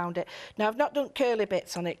chop round it. Now, I've not done curly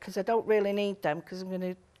bits on it because I don't really need them because I'm going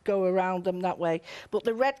to go around them that way. But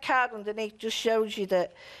the red card underneath just shows you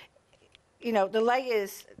that, you know, the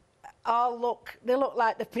layers they look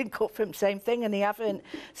like they've been cut from the same thing and they haven't.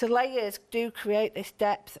 So layers do create this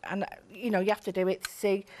depth and, you know, you have to do it to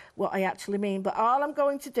see what I actually mean. But all I'm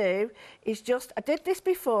going to do is I did this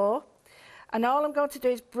before, and all I'm going to do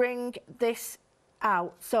is bring this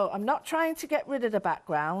out. So I'm not trying to get rid of the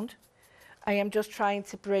background. I am just trying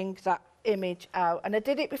to bring that image out, and I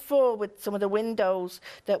did it before with some of the windows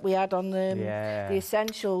that we had on the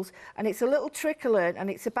essentials, and it's a little trick I learned, and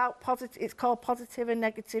it's about it's called positive and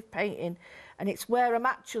negative painting, and it's where I'm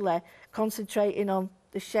actually concentrating on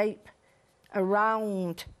the shape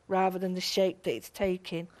around rather than the shape that it's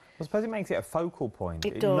taking. I suppose it makes it a focal point.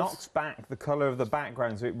 It does. It knocks back the colour of the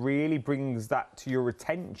background, so it really brings that to your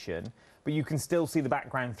attention, but you can still see the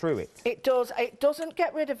background through it. It does. It doesn't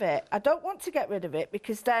get rid of it. I don't want to get rid of it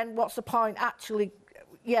because then what's the point actually?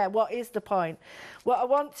 Yeah, what is the point? What I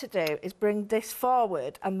want to do is bring this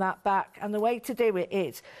forward and that back, and the way to do it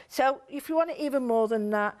is, so if you want it even more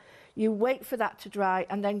than that, you wait for that to dry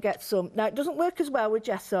and then get some. Now, it doesn't work as well with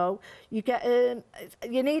gesso. You get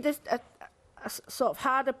you need a sort of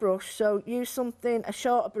harder brush, so use a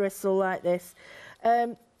shorter bristle like this,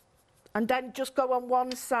 and then just go on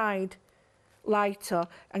one side lighter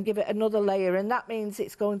and give it another layer, and that means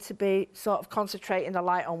it's going to be sort of concentrating the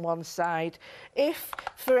light on one side. If,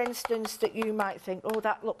 for instance, that you might think, oh,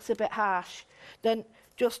 that looks a bit harsh, then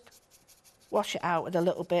just wash it out with a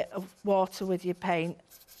little bit of water with your paint,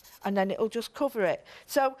 and then it'll just cover it.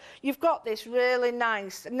 So you've got this really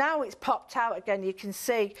nice, now it's popped out again, you can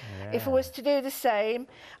see. Yeah. If I was to do the same,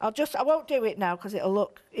 I won't do it now because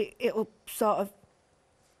it'll sort of,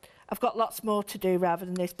 I've got lots more to do rather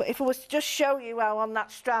than this, but if I was to just show you how on that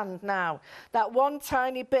strand now, that one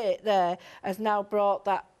tiny bit there has now brought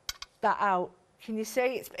that out. Can you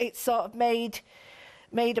see? It's sort of made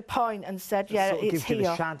a point and said, yeah, sort of it's gives here. You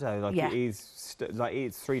the shadow, like it is, like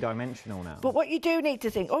it's three-dimensional now. But what you do need to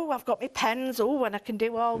think, oh, I've got my pens, oh, and I can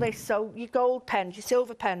do all this. So your gold pens, your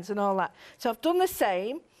silver pens and all that. So I've done the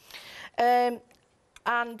same, and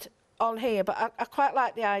on here, but I quite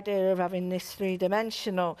like the idea of having this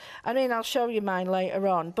three-dimensional. I mean, I'll show you mine later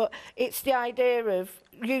on, but it's the idea of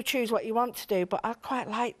you choose what you want to do, but I quite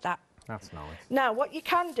like that. That's nice. Now, what you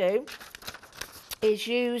can do is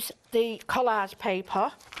use the collage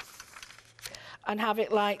paper and have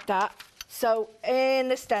it like that, So in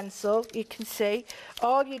the stencil, you can see,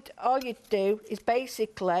 all you'd do is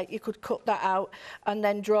basically, you could cut that out and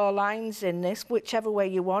then draw lines in this, whichever way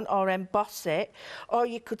you want, or emboss it, or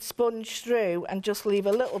you could sponge through and just leave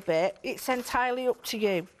a little bit. It's entirely up to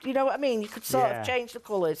you. Do you know what I mean? You could sort of change the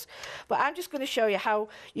colours. But I'm just going to show you how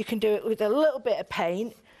you can do it with a little bit of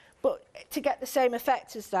paint. But to get the same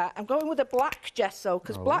effect as that, I'm going with a black gesso,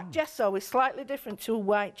 because black gesso is slightly different to a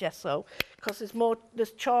white gesso, because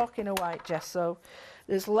there's chalk in a white gesso.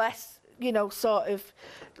 There's less, you know, sort of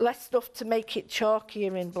less stuff to make it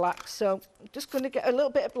chalkier in black. So I'm just going to get a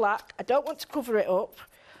little bit of black. I don't want to cover it up.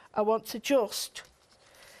 I want to just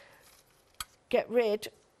get rid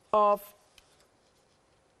of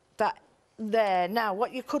that there. Now,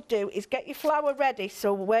 what you could do is get your flower ready,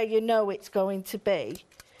 so where you know it's going to be,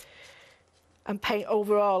 and paint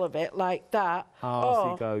over all of it like that.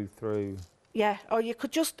 So you go through. Yeah, or you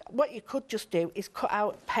could just, what you could just do is cut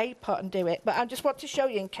out paper and do it. But I just want to show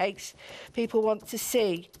you in case people want to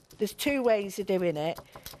see. There's two ways of doing it.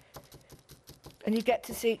 And you get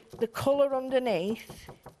to see the colour underneath,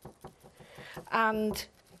 and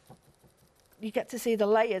you get to see the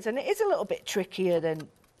layers. And it is a little bit trickier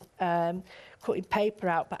than cutting paper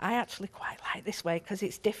out, but I actually quite like this way because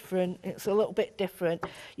it's different. It's a little bit different.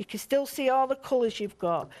 You can still see all the colours you've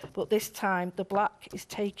got, but this time the black is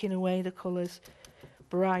taking away the colours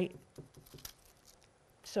bright.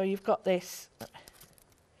 So you've got this.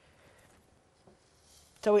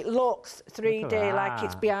 So it looks 3D, like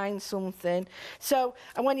it's behind something. So,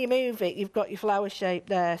 and when you move it, you've got your flower shape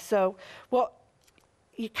there. So what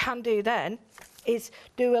you can do then is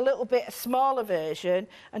do a little bit a smaller version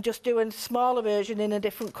and just do a smaller version in a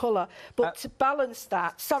different colour. But to balance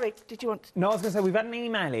that, sorry, did you want to... No, I was going to say, we've had an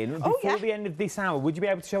email in before the end of this hour. Would you be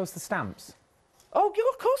able to show us the stamps? Oh,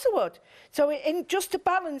 of course I would. So just to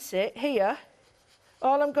balance it here,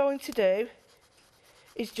 all I'm going to do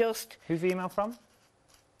is just... Who's the email from?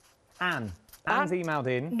 Anne. Anne's emailed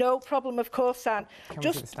in. No problem, of course, Anne. Can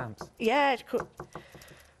we see the stamps? Yeah.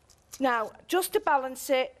 Now, just to balance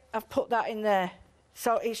it, I've put that in there.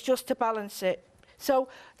 So it's just to balance it. So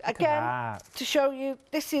again, to show you,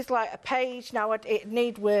 this is like a page. Now it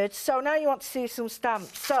need words. So now you want to see some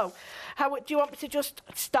stamps. So how do you want me to just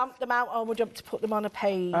stamp them out, or would you want to put them on a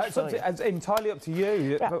page? It's entirely up to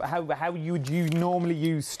you. Right. How would you normally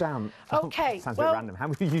use stamps? Okay. Sounds a bit random. How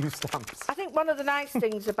would you use stamps? I think one of the nice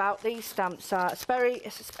things about these stamps are,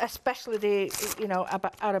 especially the, you know,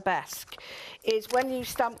 arabesque, is when you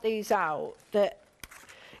stamp these out, that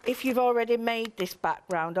if you've already made this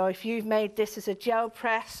background, or if you've made this as a gel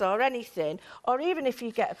press or anything, or even if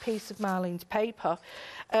you get a piece of Marlene's paper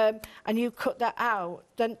and you cut that out,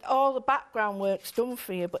 then all the background work's done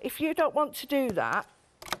for you. But if you don't want to do that,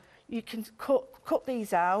 you can cut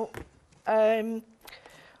these out, cut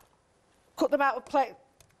them out of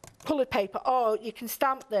coloured paper, or you can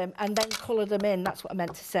stamp them and then colour them in. That's what I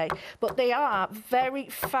meant to say. But they are very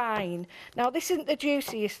fine. Now, this isn't the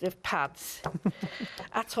juiciest of pads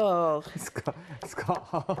at all. It's got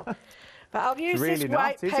but I'll use really this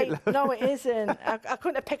white paint. No, it isn't. I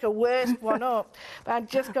couldn't pick a worse one up. But I'm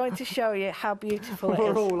just going to show you how beautiful it is.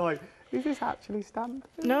 We're all like, is this actually stamped?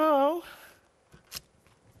 No.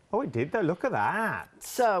 Oh, it did though. Look at that.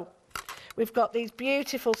 So we've got these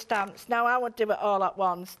beautiful stamps. Now, I would do it all at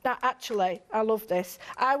once. Now, actually, I love this.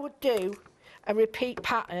 I would do a repeat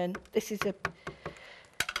pattern. This is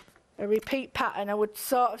a repeat pattern. I would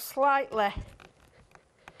sort of slightly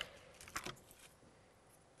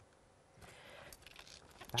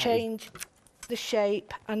change the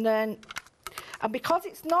shape, and because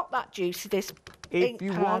it's not that juicy, this if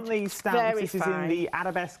you want these stamps, this is in the fine.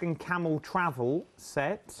 Arabesque and Camel Travel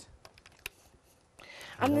set.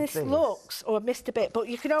 And this looks, I missed a bit, but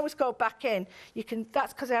you can always go back in. You can.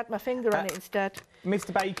 That's because I had my finger on it instead.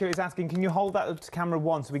 Mr. Baker is asking, can you hold that up to camera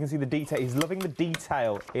one so we can see the detail? He's loving the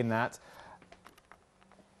detail in that.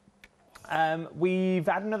 We've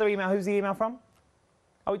had another email. Who's the email from?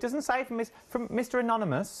 Oh, it doesn't say from Mr.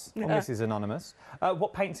 Anonymous, or Mrs. Anonymous.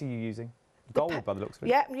 What paints are you using? Gold, by the looks of it.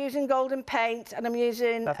 Yeah, I'm using golden paint, and I'm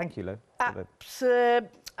using... thank you, Lou. Artsy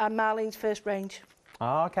and Marlene's first range.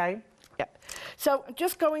 Oh, OK. Yep. So I'm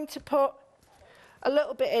just going to put a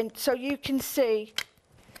little bit in so you can see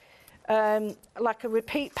like a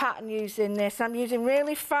repeat pattern using this. I'm using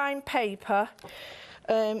really fine paper.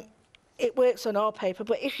 It works on all paper,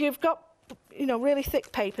 but if you've got, you know, really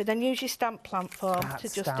thick paper, then use your stamp platform to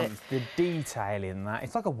just it. The detail in that,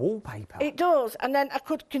 it's like a wallpaper. It does, and then I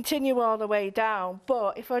could continue all the way down,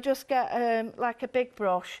 but if I just get like a big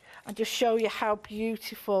brush and just show you how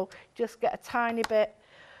beautiful, just get a tiny bit,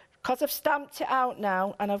 because I've stamped it out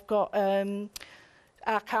now, and I've got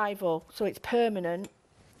archival, so it's permanent.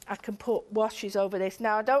 I can put washes over this.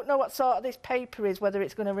 Now, I don't know what sort of this paper is, whether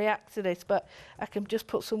it's going to react to this, but I can just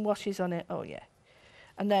put some washes on it. Oh, yeah.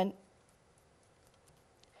 And then,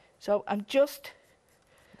 so I'm just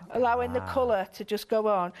allowing the colour to just go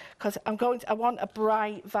on, because I want a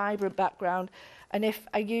bright, vibrant background. And if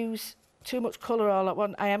I use too much colour all at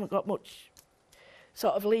once, I haven't got much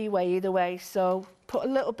sort of leeway either way. So put a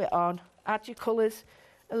little bit on, add your colours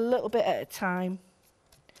a little bit at a time.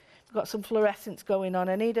 Got some fluorescence going on.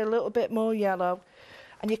 I need a little bit more yellow.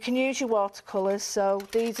 And you can use your watercolours. So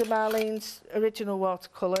these are Marlene's original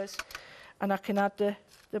watercolours. And I can add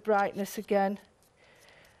the brightness again.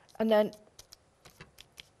 And then,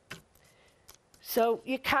 so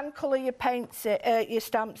you can colour your paints, your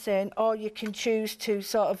stamps in, or you can choose to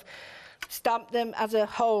sort of stamp them as a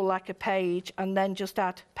whole, like a page, and then just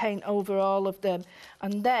add paint over all of them.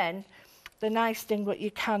 And then, the nice thing what you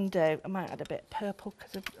can do, I might add a bit of purple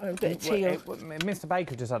because a bit of teal. Mr.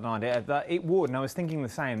 Baker just had an idea that it would, and I was thinking the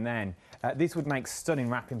same then. This would make stunning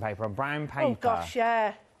wrapping paper on brown paper. Oh gosh,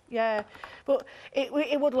 yeah, yeah. But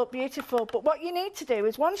it would look beautiful. But what you need to do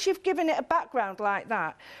is, once you've given it a background like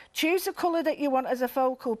that, choose the colour that you want as a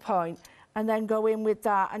focal point, and then go in with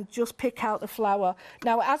that and just pick out the flower.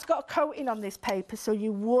 Now, it has got a coating on this paper, so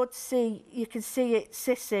you can see it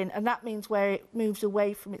sissing, and that means where it moves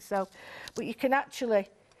away from itself. But you can actually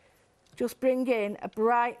just bring in a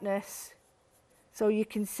brightness so you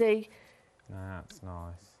can see. That's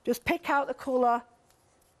nice. Just pick out the colour.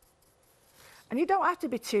 And you don't have to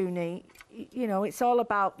be too neat. You know, it's all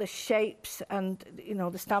about the shapes and, you know,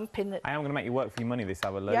 the stamping. I am going to make you work for your money this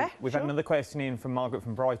hour, Lou. Yeah, We've had another question in from Margaret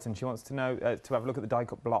from Brighton. She wants to know, to have a look at the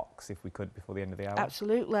die-cut blocks, if we could, before the end of the hour.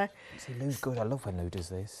 Absolutely. See, Lou's good. I love when Lou does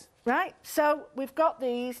this. Right, so we've got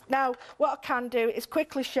these. Now, what I can do is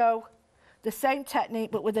quickly show the same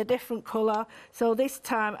technique, but with a different colour. So this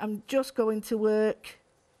time, I'm just going to work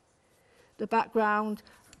the background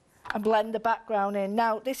and blend the background in.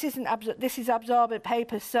 Now, this is absorbent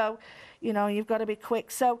paper, so, you know, you've got to be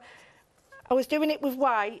quick. So I was doing it with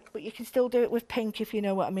white, but you can still do it with pink, if you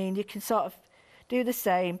know what I mean. You can sort of do the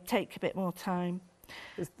same, take a bit more time.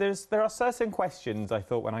 There are certain questions, I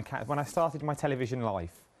thought, when I started my television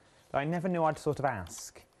life, that I never knew I'd sort of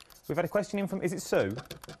ask. We've had a question in from, is it Sue?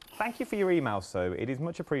 Thank you for your email, Sue. It is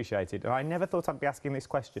much appreciated. And I never thought I'd be asking this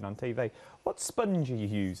question on TV. What sponge are you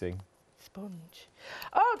using? Sponge.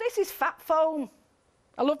 Oh, this is fat foam.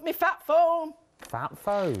 I love me fat foam. Fat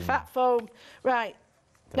foam? Fat foam. Right.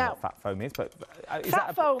 I don't know what fat foam is, but is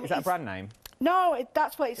that a brand name? No,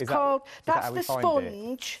 that's what it's called. That's the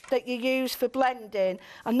sponge that you use for blending.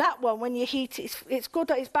 And that one, when you heat it, it's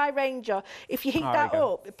good. It's by Ranger. If you heat that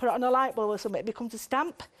up, put it on a light bulb or something, it becomes a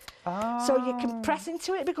stamp. So you can press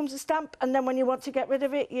into it, it becomes a stamp. And then when you want to get rid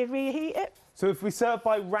of it, you reheat it. So if we search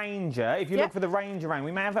by Ranger, if you look for the Ranger range,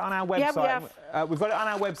 we may have it on our website. Yeah, we have. We've got it on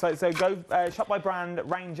our website, so go shop by brand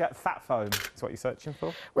Ranger Fat Foam. That's what you're searching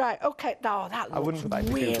for. Right, OK. No, that looks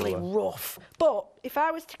really rough. But if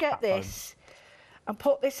I was to get this and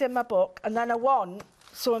put this in my book, and then I want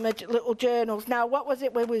some of my little journals. Now, what was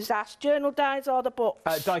it we was asked? Journal dies or the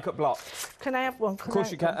books? Die-cut blocks. Can I have one? Of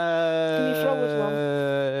course you can. Can you throw us one?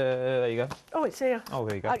 There you go. Oh, it's here. Oh,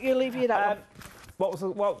 there you go. You'll leave you that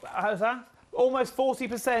one. How's that? Almost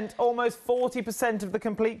 40% of the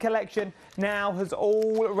complete collection now has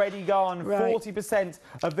already gone. Right. 40%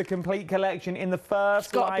 of the complete collection in the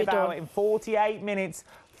first live hour in 48 minutes.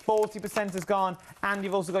 40% has gone, and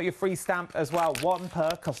you've also got your free stamp as well, one per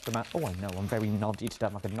customer. Oh, I know, I'm very noddy today,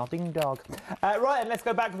 I'm like a nodding dog. Right, and let's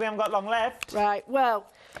go back because we haven't got long left. Right, well,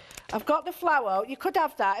 I've got the flower. You could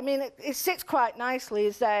have that. I mean, it sits quite nicely,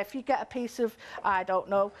 is there? If you get a piece of, I don't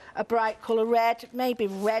know, a bright colour red, maybe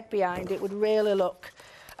red behind it would really look.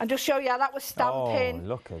 And just show you how that was stamping. Oh,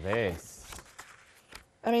 look at this.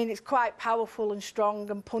 I mean, it's quite powerful and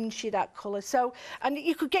strong and punchy, that colour. So, and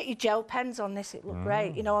you could get your gel pens on this, it look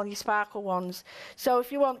great, you know, on your sparkle ones. So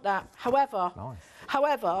if you want that. However,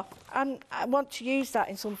 and I want to use that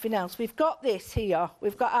in something else. We've got this here.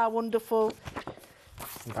 We've got our wonderful...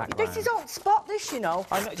 This is on spot, this, you know.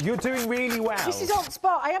 I know. You're doing really well. This is on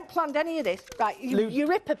spot. I haven't planned any of this. Right, you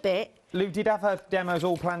rip a bit. Lou did have her demos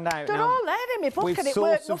all planned out. They're all there in my book, and it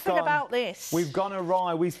worked nothing about this. We've gone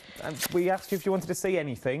awry. We asked you if you wanted to see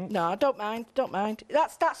anything. No, I don't mind. Don't mind.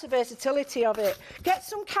 That's the versatility of it. Get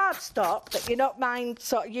some cardstock that you don't mind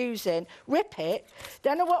sort of using. Rip it.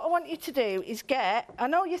 Then what I want you to do is get. I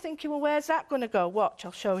know you're thinking, well, where's that going to go? Watch.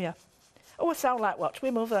 I'll show you. Oh, I sound like watch. My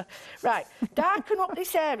mother. Right. Darken up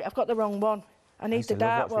this area. I've got the wrong one. I need the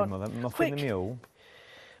dark one. Muffin the Mule.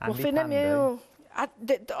 Muffin the Mule.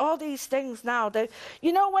 all these things now,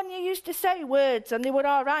 you know when you used to say words and they were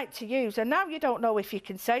all right to use, and now you don't know if you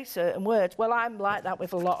can say certain words. Well, I'm like that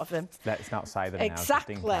with a lot of them. Let's not say them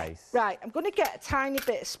exactly. now, just in case. Right, I'm going to get a tiny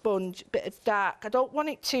bit of sponge, a bit of dark. I don't want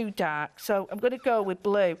it too dark, so I'm going to go with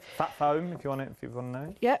blue. Fat foam, if you want to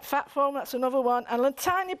know. Yeah, fat foam, that's another one. And a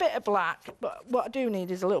tiny bit of black, but what I do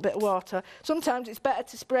need is a little bit of water. Sometimes it's better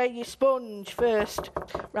to spray your sponge first.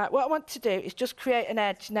 Right, what I want to do is just create an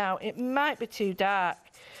edge. Now, it might be too dark.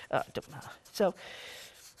 Oh, it doesn't matter. So,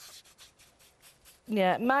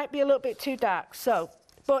 yeah, it might be a little bit too dark. So,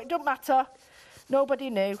 but it doesn't matter. Nobody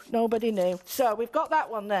knew. Nobody knew. So, we've got that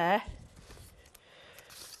one there.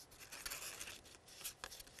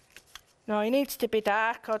 No, it needs to be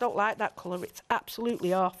dark. I don't like that colour. It's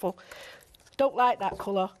absolutely awful. Don't like that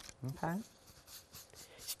colour. Okay.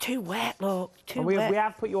 It's too wet, look. Too We wet.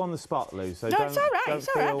 have put you on the spot, Lou. So no, don't, it's all right. Don't It's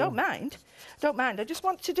all right. feel... Don't mind. Don't mind. I just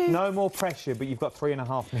want to do... No more pressure, but you've got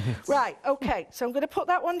 3.5 minutes. Right, OK. So I'm going to put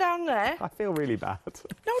that one down there. I feel really bad.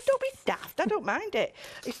 No, don't be daft. I don't mind it.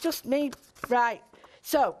 It's just me. Right.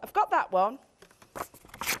 So I've got that one.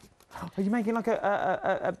 Are you making like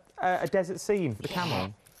a desert scene for the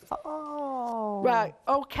camel? Oh. Right,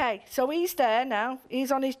 OK. So he's there now.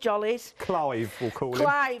 He's on his jollies. Clive, we'll call him.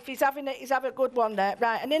 Clive, he's having a good one there.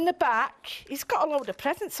 Right, and in the back, he's got a load of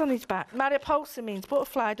presents on his back. Mariposa means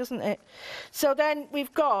butterfly, doesn't it? So then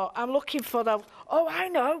we've got, I'm looking for the, oh, I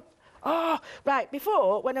know. Oh, right,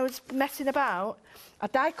 before, when I was messing about, I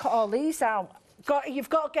die cut all these out. You've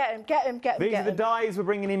got to get them. These are the dies we're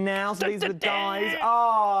bringing in now, so these are the dies.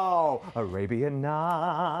 Oh, Arabian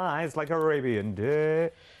Nights, like Arabian Day.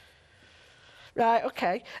 Right,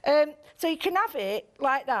 OK. So you can have it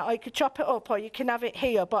like that, or you could chop it up, or you can have it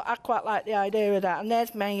here, but I quite like the idea of that. And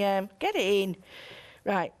there's my, get it in.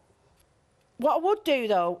 Right. What I would do,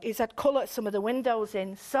 though, is I'd colour some of the windows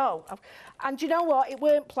in. So, and you know what? It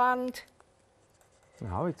weren't planned.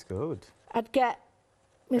 No, it's good. I'd get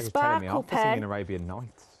my sparkle pen. Singing Arabian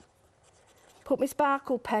Nights. Put my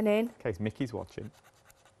sparkle pen in. In case Mickey's watching.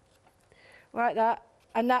 Like that.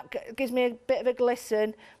 And that gives me a bit of a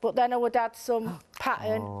glisten, but then I would add some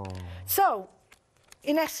pattern. Oh. So,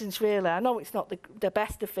 in essence, really, I know it's not the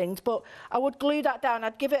best of things, but I would glue that down.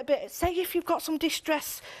 I'd give it a bit, say if you've got some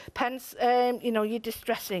distress pens, you know, your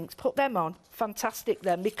distress inks, put them on. Fantastic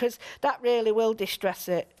then, because that really will distress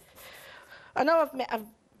it. I know I've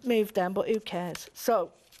moved them, but who cares?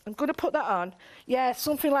 So, I'm going to put that on. Yeah,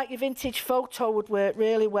 something like your vintage photo would work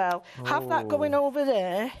really well. Oh. Have that going over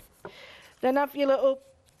there. Then have your little,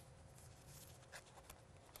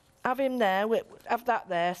 have him there, have that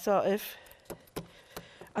there, sort of.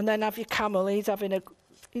 And then have your camel, he's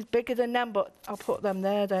bigger than them, but I'll put them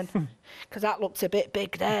there then. Because that looks a bit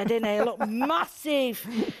big there, didn't it? It looked massive.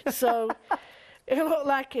 So it looked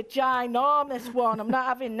like a ginormous one. I'm not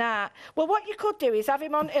having that. Well, what you could do is have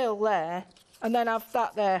him on hill there, and then have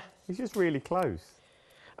that there. He's just really close.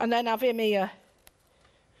 And then have him here.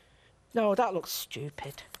 No, that looks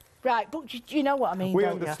stupid. Right, but you know what I mean, We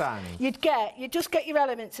don't understand. You? You'd just get your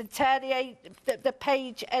elements and tear the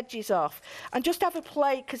page edges off and just have a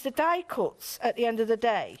play, because the die cuts, at the end of the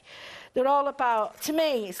day, they're all about, to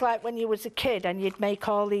me, it's like when you was a kid and you'd make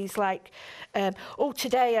all these, like, oh,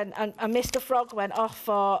 today, and Mr. Frog went off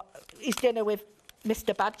for his dinner with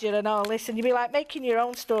Mr. Badger and all this, and you'd be, like, making your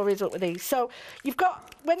own stories up with these. So you've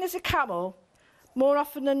got, when there's a camel, more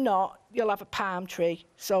often than not, you'll have a palm tree.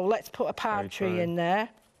 So let's put a palm tree in there.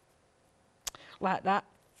 Like that.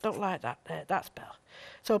 Don't like that there. That's better.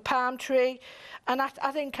 So palm tree. And I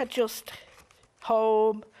think I'd just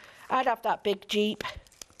home. I'd have that big Jeep.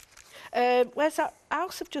 Where's that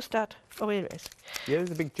house I've just had? Oh, here it is. Yeah, there's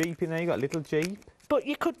a big Jeep in there. You got a little Jeep. But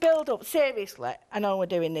you could build up, seriously, I know we're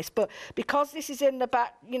doing this, but because this is in the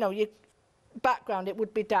back, you know, your background, it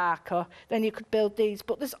would be darker, then you could build these.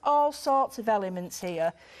 But there's all sorts of elements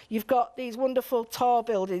here. You've got these wonderful tall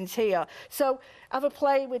buildings here. So have a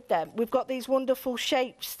play with them. We've got these wonderful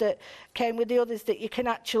shapes that came with the others that you can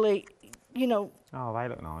actually, you know... Oh, they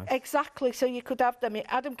look nice. Exactly, so you could have them.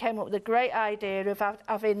 Adam came up with a great idea of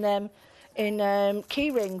having them in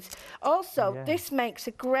key rings. Also, this makes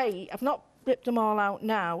a great... I've not ripped them all out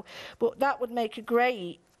now, but that would make a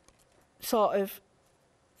great sort of...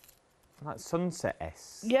 Like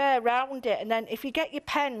sunset-esque. Yeah, round it. And then if you get your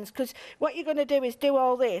pens, because what you're going to do is do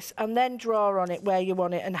all this and then draw on it where you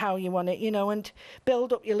want it and how you want it, you know, and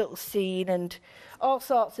build up your little scene and all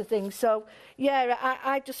sorts of things. So, yeah,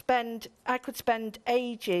 I could spend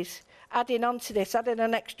ages adding on to this, adding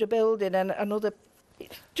an extra building and another.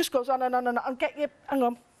 It just goes on and on and on. And get your, hang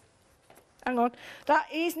on. That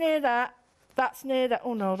is near that. That's near that.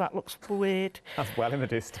 Oh no, that looks weird. That's well in the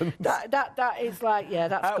distance. That is like, yeah,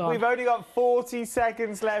 that's gone. We've only got 40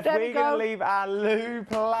 seconds left. We're going to leave our Lou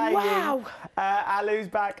playing. Wow. Our Lou's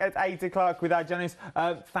back at 8 o'clock with our Johnny's.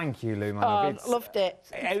 Thank you, Lou, my love. Loved it.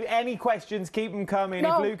 Any questions, keep them coming.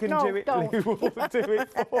 No, if Lou can do it, don't. Lou will do it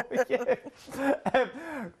for you.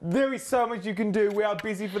 There is so much you can do. We are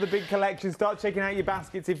busy for the big collection. Start checking out your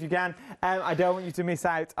baskets if you can. I don't want you to miss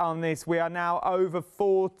out on this. We are now over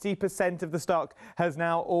 40% of the stock has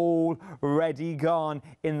now already gone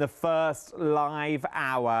in the first live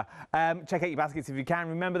hour. Check out your baskets if you can.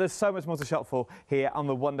 Remember, there's so much more to shop for here on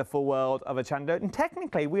the wonderful world of Hochanda. And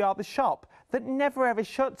technically, we are the shop that never ever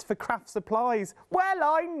shuts for craft supplies. Well,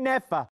 I never.